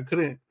was like I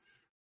couldn't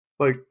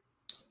like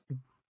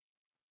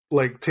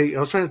take. I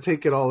was trying to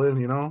take it all in,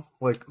 you know,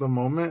 like the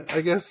moment,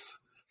 I guess.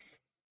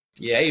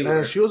 Yeah, you were.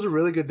 And she was a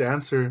really good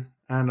dancer,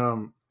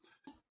 and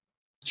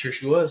sure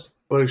she was.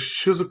 Like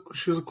she was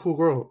a cool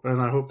girl,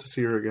 and I hope to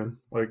see her again.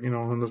 Like, you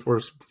know, in the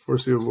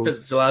foreseeable.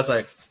 July's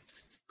like,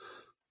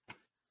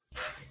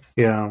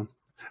 yeah.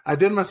 I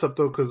did mess up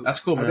though because that's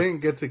cool, man. I didn't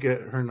get to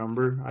get her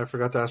number. I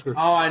forgot to ask her.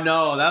 Oh, I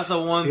know. That's the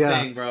one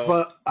thing, bro.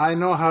 But I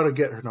know how to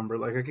get her number.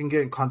 Like I can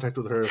get in contact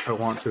with her if I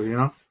want to,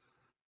 you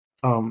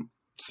know.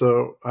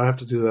 So I have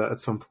to do that at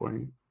some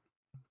point.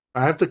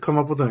 I have to come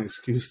up with an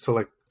excuse to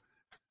like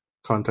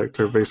contact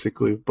her,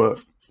 basically. But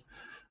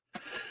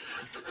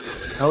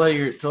tell her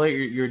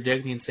your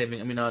dick needs saving.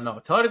 I mean,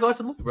 no. Tell her to go out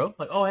to the movie, bro.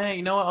 Like, oh, hey,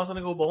 you know what? I was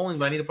gonna go bowling,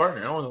 but I need a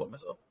partner. I don't want to go by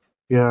myself.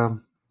 Yeah,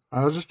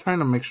 I was just trying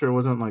to make sure it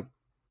wasn't like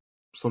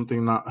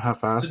something not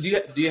half-assed. So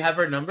do you have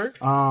her number?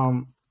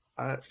 I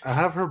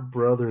have her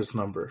brother's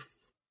number.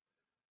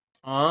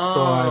 Oh,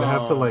 so I'd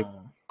have to like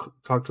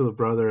talk to the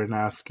brother and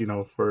ask, you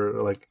know,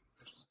 for like,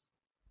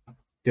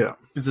 yeah.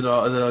 Is it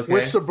okay?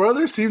 Which the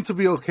brother seemed to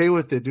be okay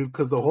with it, dude.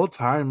 Because the whole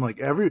time,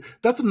 like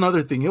that's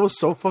another thing. It was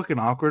so fucking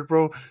awkward,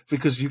 bro.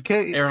 Because you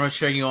can't. Everyone's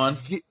cheering you on.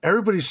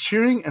 Everybody's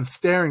cheering and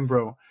staring,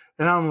 bro.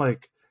 And I'm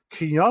like,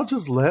 can y'all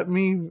just let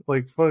me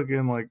like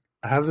fucking like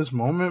have this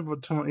moment,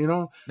 but you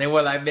know, they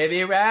were like,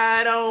 "Baby,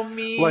 ride on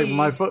me." Like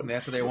that's what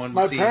they wanted.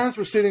 My to see. parents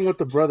were sitting with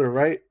the brother,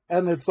 right?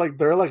 And it's like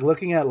they're like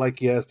looking at like,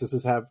 yes, this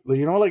is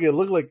happening. You know, like it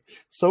looked like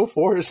so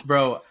forced,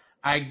 bro.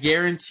 I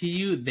guarantee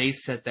you, they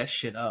set that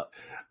shit up.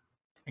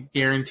 I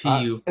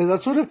guarantee you, and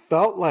that's what it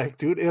felt like,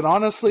 dude. It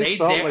honestly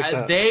felt like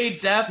that. They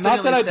definitely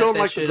not that I don't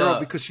like the girl up.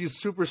 because she's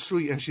super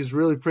sweet and she's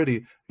really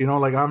pretty. You know,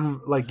 like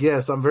I'm like,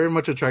 yes, I'm very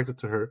much attracted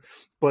to her,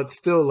 but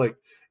still, like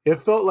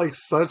it felt like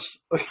such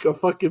like a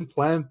fucking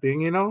planned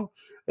thing, you know.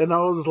 And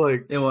I was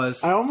like, it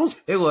was. I almost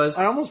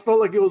felt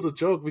like it was a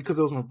joke because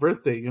it was my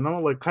birthday, you know,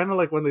 like kind of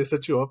like when they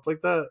set you up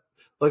like that,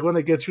 like when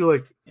they get you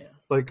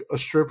like a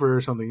stripper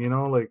or something, you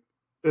know, like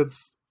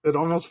it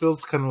almost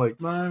feels kind of like,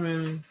 bye,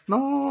 Remy.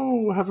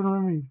 No, what happened to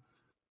Remy?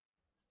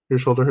 Your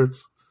shoulder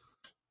hurts.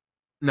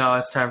 No,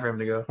 it's time for him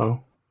to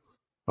go.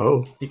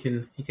 Oh. He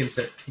can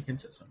sit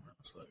somewhere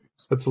else.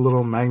 That's a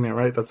little magnet,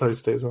 right? That's how he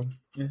stays on.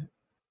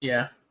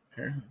 Yeah.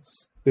 Here.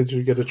 Did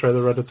you get to try the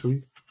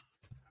ratatouille?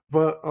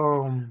 But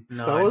no,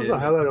 that was the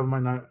highlight of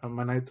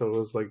my night though,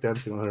 was like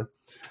dancing with her.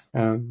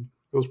 And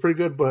it was pretty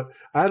good, but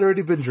I had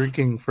already been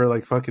drinking for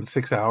like fucking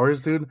 6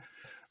 hours, dude.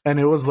 And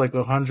it was like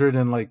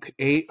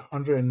 108,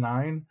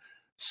 109.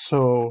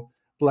 So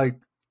like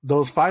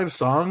those 5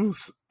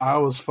 songs, I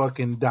was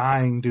fucking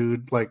dying,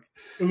 dude. Like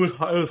It was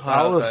hot. It was hot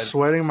I outside. was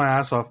sweating my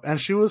ass off, and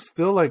she was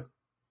still like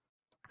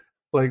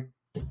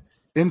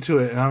into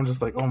it, and I'm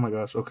just like, oh my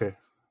gosh, okay.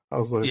 I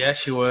was like, Yeah,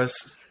 she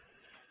was.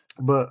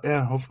 but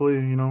yeah, hopefully,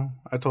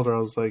 I told her I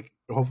was like,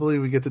 hopefully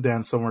we get to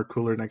dance somewhere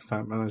cooler next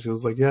time, and then she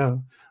was like, yeah.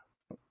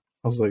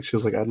 I was like, she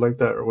was like, I'd like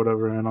that or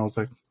whatever, and I was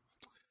like,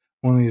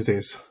 one of these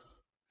days,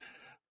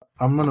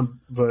 I'm gonna.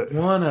 But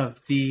One of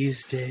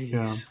these days.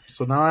 yeah,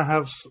 so now I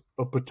have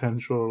a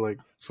potential like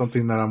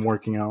something that I'm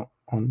working out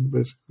on,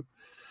 basically.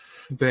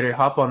 You better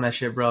hop on that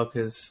shit, bro,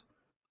 because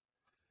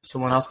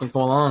someone else can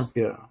come along.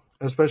 Yeah.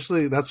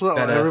 Especially, that's what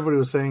Gotta- everybody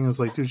was saying is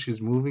like, dude, she's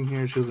moving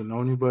here. She doesn't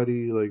know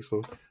anybody. Like,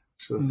 so.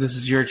 This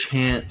is your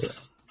chance. Yeah.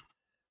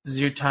 This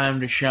is your time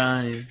to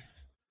shine.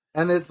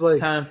 And it's like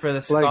time for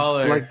the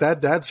scholar. Like that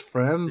dad's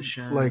friend,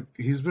 like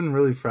he's been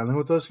really friendly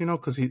with us,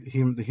 because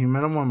he met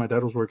him when my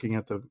dad was working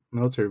at the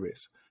military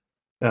base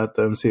at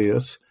the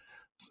MCAS,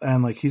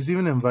 and like he's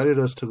even invited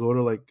us to go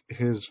to like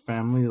his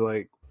family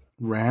like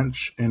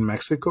ranch in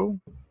Mexico,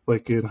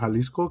 like in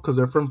Jalisco, because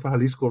they're from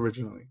Jalisco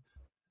originally.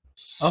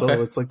 So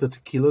it's like the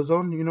tequila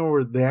zone,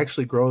 where they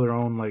actually grow their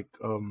own like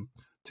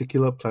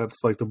tequila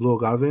plants, like the blue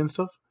agave and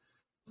stuff.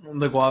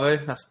 The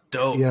guave, that's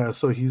dope. Yeah,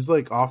 so he's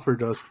like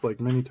offered us like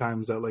many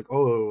times that like,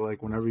 oh,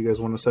 like whenever you guys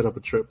want to set up a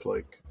trip,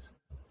 like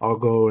I'll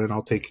go and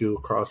I'll take you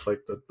across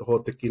like the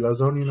whole tequila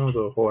zone,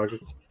 the whole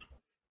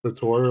the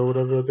tour or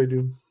whatever that they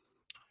do.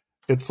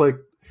 It's like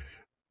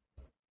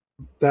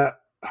that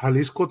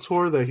Jalisco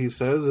tour that he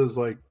says is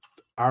like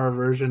our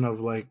version of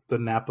like the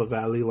Napa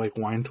Valley like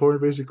wine tour,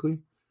 basically.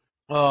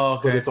 Oh,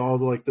 okay. But it's all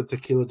like the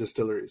tequila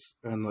distilleries,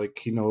 and like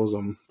he knows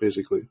them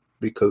basically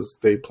because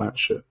they plant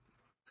shit.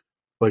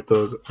 Like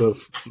the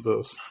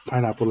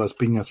pineapple las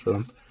piñas for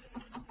them.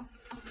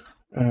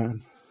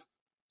 And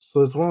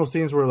so it's one of those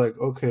things where like,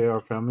 okay, our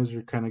families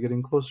are kind of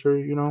getting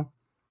closer,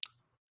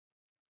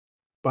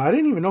 But I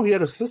didn't even know he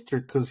had a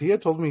sister because he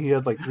had told me he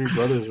had like 3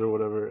 brothers or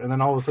whatever. And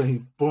then all of a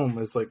sudden, boom,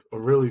 it's like a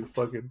really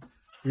fucking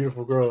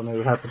beautiful girl, and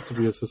it happens to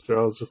be a sister.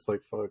 I was just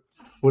like, fuck,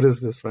 what is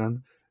this,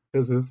 man?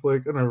 Is this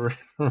like an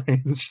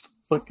arranged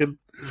fucking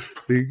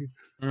thing?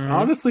 Mm-hmm. I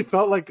honestly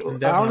felt like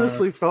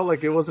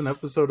it was an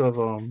episode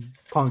of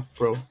Punk,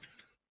 bro.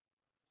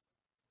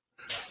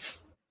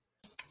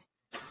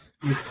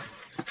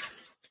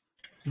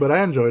 But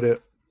I enjoyed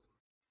it.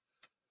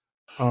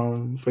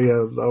 But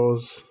yeah,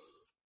 that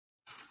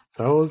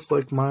was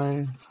like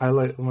my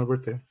highlight of my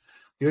birthday.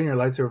 You and your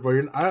lightsaber,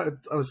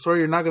 but I'm sorry,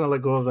 you're not gonna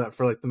let go of that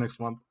for like the next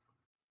month.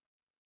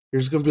 You're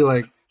just gonna be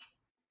like,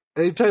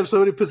 anytime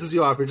somebody pisses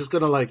you off, you're just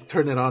gonna like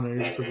turn it on, and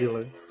you're just gonna be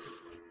like,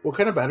 what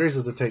kind of batteries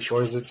does it take,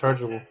 or is it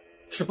chargeable?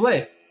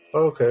 AAA.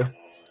 Oh, okay.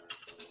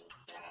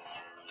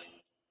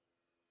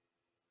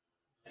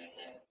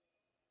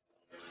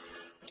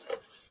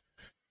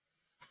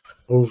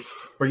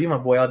 Oof. For you, my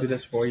boy, I'll do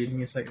this for you. Give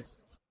me a second.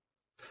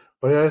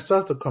 Oh yeah, I still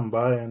have to come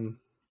by, and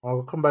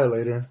I'll come by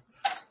later.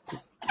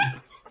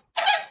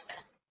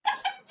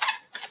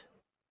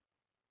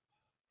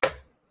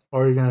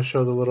 Or are you gonna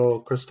show the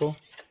little crystal?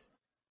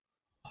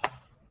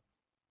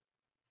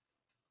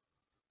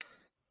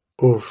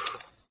 Oof.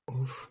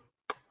 Oof.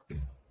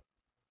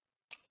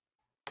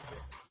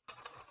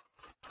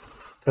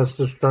 That's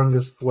the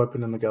strongest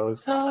weapon in the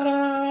galaxy.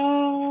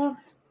 Ta-da!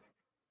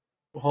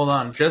 Hold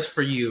on, just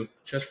for you,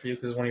 because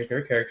it's one of your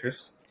favorite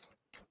characters.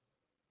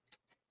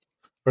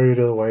 Or you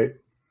do the white.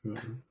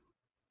 Mm-hmm.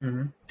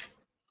 Mm-hmm.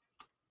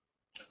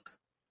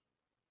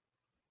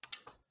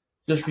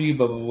 Just for you,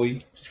 Bubba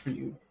Boy. Just for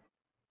you.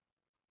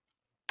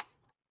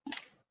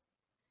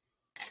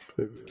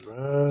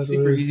 Right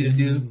super easy to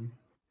do.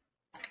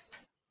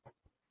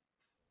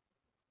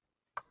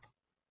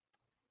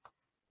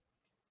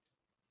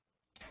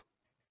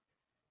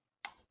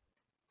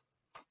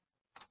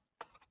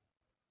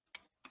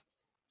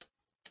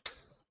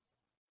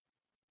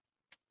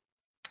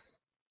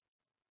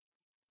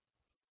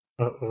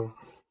 Uh-oh.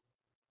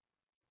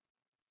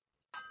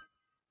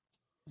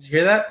 Did you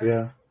hear that?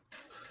 Yeah.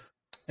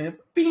 And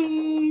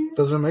bing.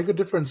 Does it make a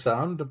different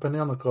sound depending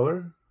on the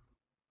color?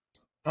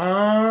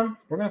 We're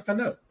gonna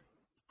find out.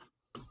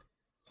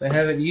 So I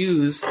haven't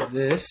used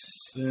this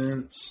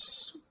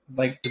since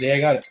like the day I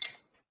got it.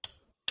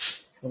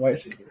 The white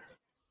saber.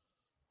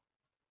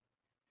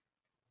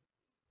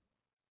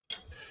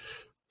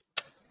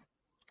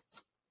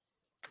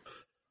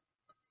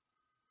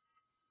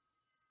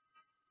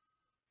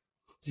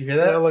 Did you hear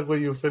that? Yeah, like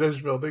when you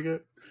finish building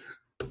it.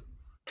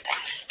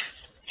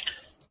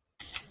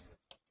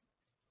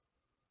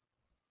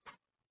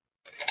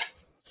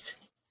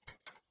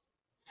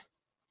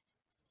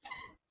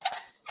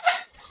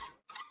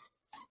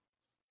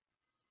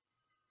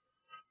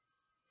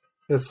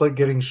 It's like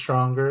getting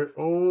stronger.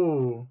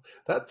 Oh,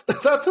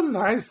 that's a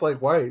nice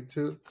like white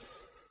too.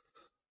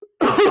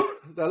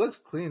 That looks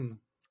clean,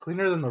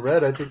 cleaner than the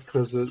red, I think,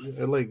 because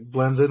it like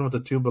blends in with the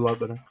tube a lot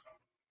better.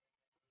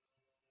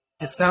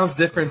 It sounds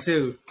different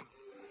too.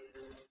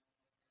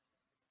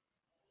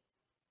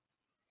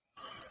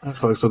 I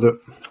fucks with it.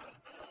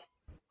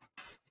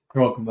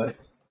 You're welcome, buddy.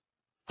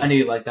 I knew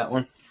you like that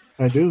one.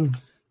 I do.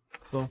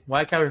 So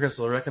White Caliber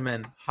Crystal,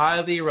 recommend.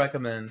 Highly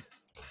recommend.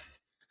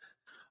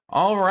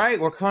 All right,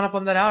 we're coming up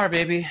on that hour,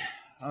 baby.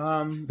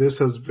 This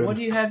has been. What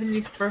do you have in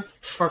you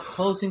for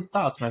closing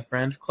thoughts, my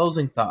friend?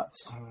 Closing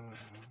thoughts.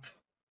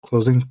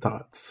 Closing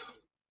thoughts.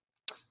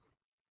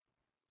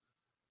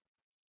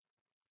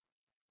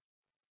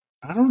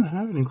 I don't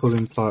have any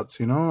closing thoughts,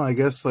 you know? I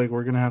guess like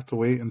we're gonna have to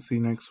wait and see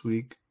next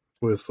week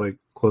with like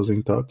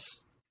closing thoughts.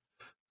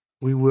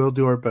 We will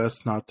do our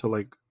best not to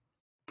like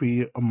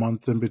be a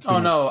month in between. Oh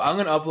no, I'm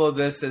gonna upload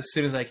this as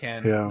soon as I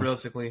can. Yeah.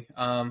 Realistically,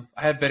 I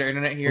have better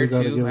internet here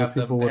too. I have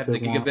the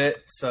gigabit,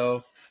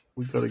 so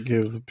we gotta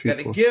give the people.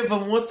 Gotta give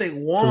them what they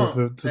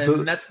want,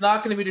 and that's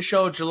not gonna be to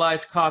show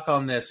July's cock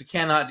on this. We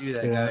cannot do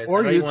that, guys.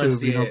 Or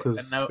YouTube, you know,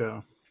 because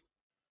yeah.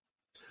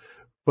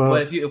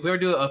 But if we ever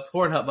do a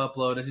Pornhub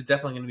upload, this is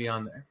definitely gonna be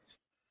on there.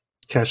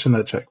 Cash in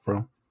that check,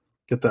 bro.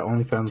 Get that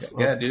OnlyFans.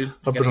 Yeah, dude.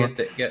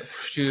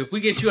 Shoot, if we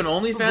get you an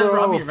OnlyFans,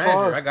 bro, I'll be your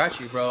manager. I got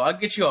you, bro. I'll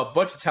get you a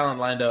bunch of talent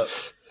lined up.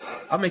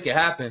 I'll make it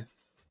happen.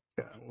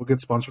 Yeah, we'll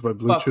get sponsored by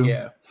Blue Chew.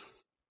 Yeah.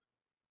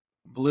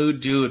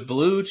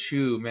 Blue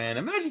Chew, man.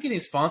 Imagine getting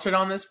sponsored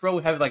on this, bro.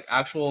 We have like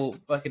actual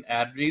fucking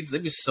ad reads.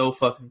 That'd be so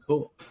fucking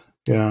cool.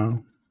 Yeah.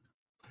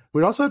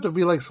 We'd also have to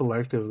be like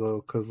selective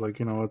though, because like,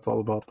 you know, it's all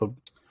about the.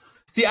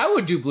 See, I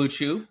would do Blue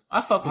Chew.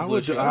 I fuck with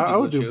Blue Chew. I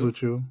would do Blue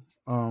Chew.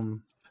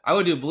 I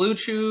would do Blue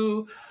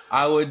Chew.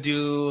 I would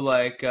do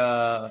like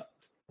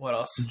what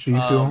else? G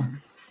Fuel.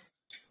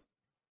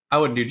 I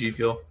wouldn't do G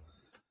Fuel.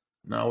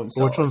 No, I wouldn't.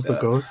 Which one's the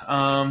Ghost?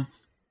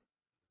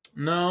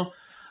 No,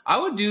 I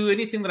would do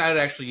anything that I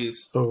would actually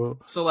use. So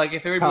like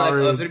if it'd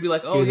be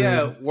like, oh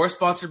yeah, we're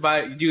sponsored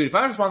by dude. If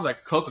I was sponsored by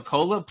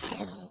Coca-Cola,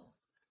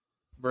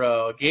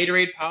 bro,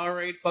 Gatorade,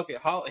 Powerade, fuck it,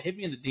 hit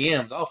me in the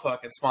DMs. I'll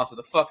fucking sponsor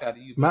the fuck out of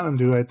you. Mountain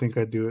Dew, I think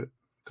I'd do it.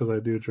 Because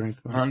I do drink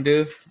Mountain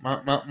Dew,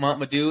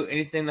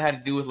 anything that had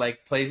to do with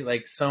like places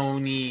like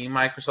Sony,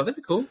 Microsoft, that'd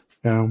be cool.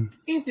 Yeah.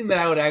 Anything that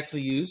I would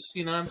actually use,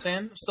 you know what I'm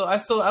saying? So I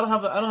don't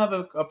have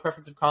a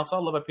preference of console.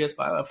 I love a PS5.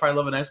 I probably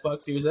love an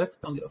Xbox Series X.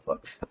 Don't give a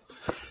fuck.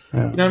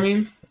 Yeah. You know what I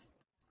mean?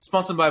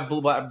 Sponsored by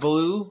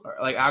Blue,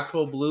 like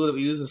actual Blue that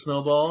we use, the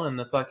Snowball, and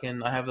the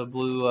fucking I have the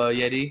Blue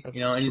Yeti.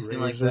 You know,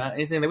 anything like that.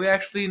 Anything that we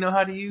actually know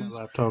how to use.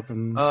 My laptop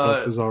and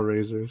stuff is all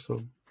Razer,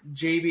 so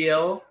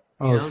JBL,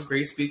 you know,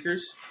 great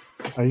speakers.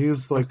 I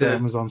use like the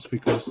Amazon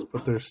speakers,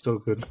 but they're still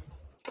good.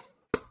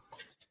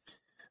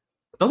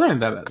 Those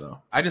aren't that bad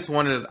though. I just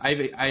wanted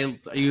I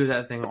use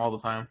that thing all the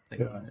time.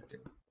 Think about it,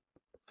 dude.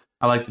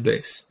 I like the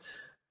bass.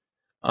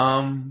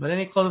 But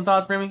any closing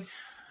thoughts, Remy?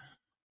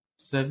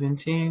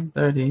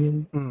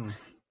 17:30.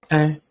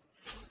 Hey.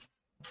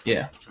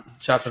 Yeah.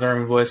 Shout out to the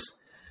Remy voice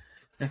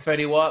and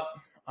Fetty Wap.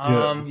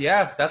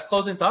 Yeah, that's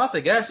closing thoughts, I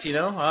guess. You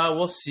know,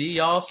 we'll see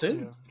y'all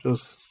soon. Yeah,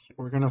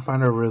 we're gonna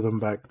find our rhythm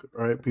back,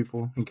 all right,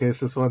 people. In case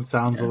this one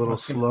sounds a little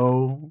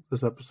slow,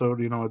 this episode,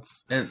 you know,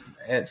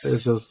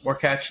 it's just we're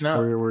catching up.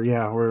 We're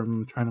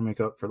trying to make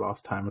up for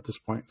lost time at this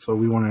point. So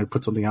we wanted to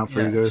put something out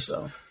for you guys.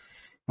 So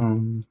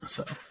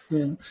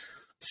yeah,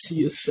 see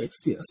you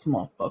sexiest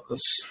motherfuckers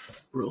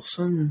real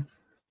soon.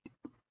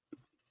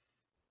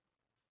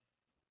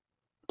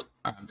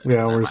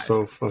 Yeah, we're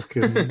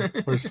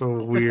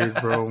so weird,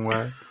 bro.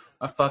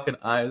 My fucking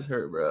eyes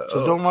hurt, bro.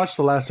 So don't watch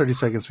the last 30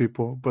 seconds,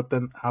 people. But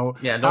then how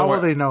will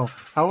they know?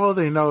 How will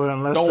they know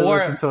unless they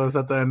listen to us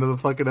at the end of the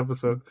fucking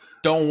episode?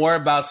 Don't worry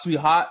about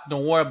sweetheart.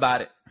 Don't worry about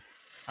it.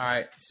 All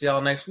right. See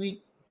y'all next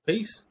week.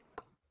 Peace.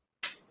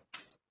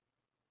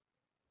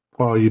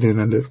 Well, you didn't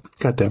end it.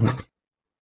 God damn it.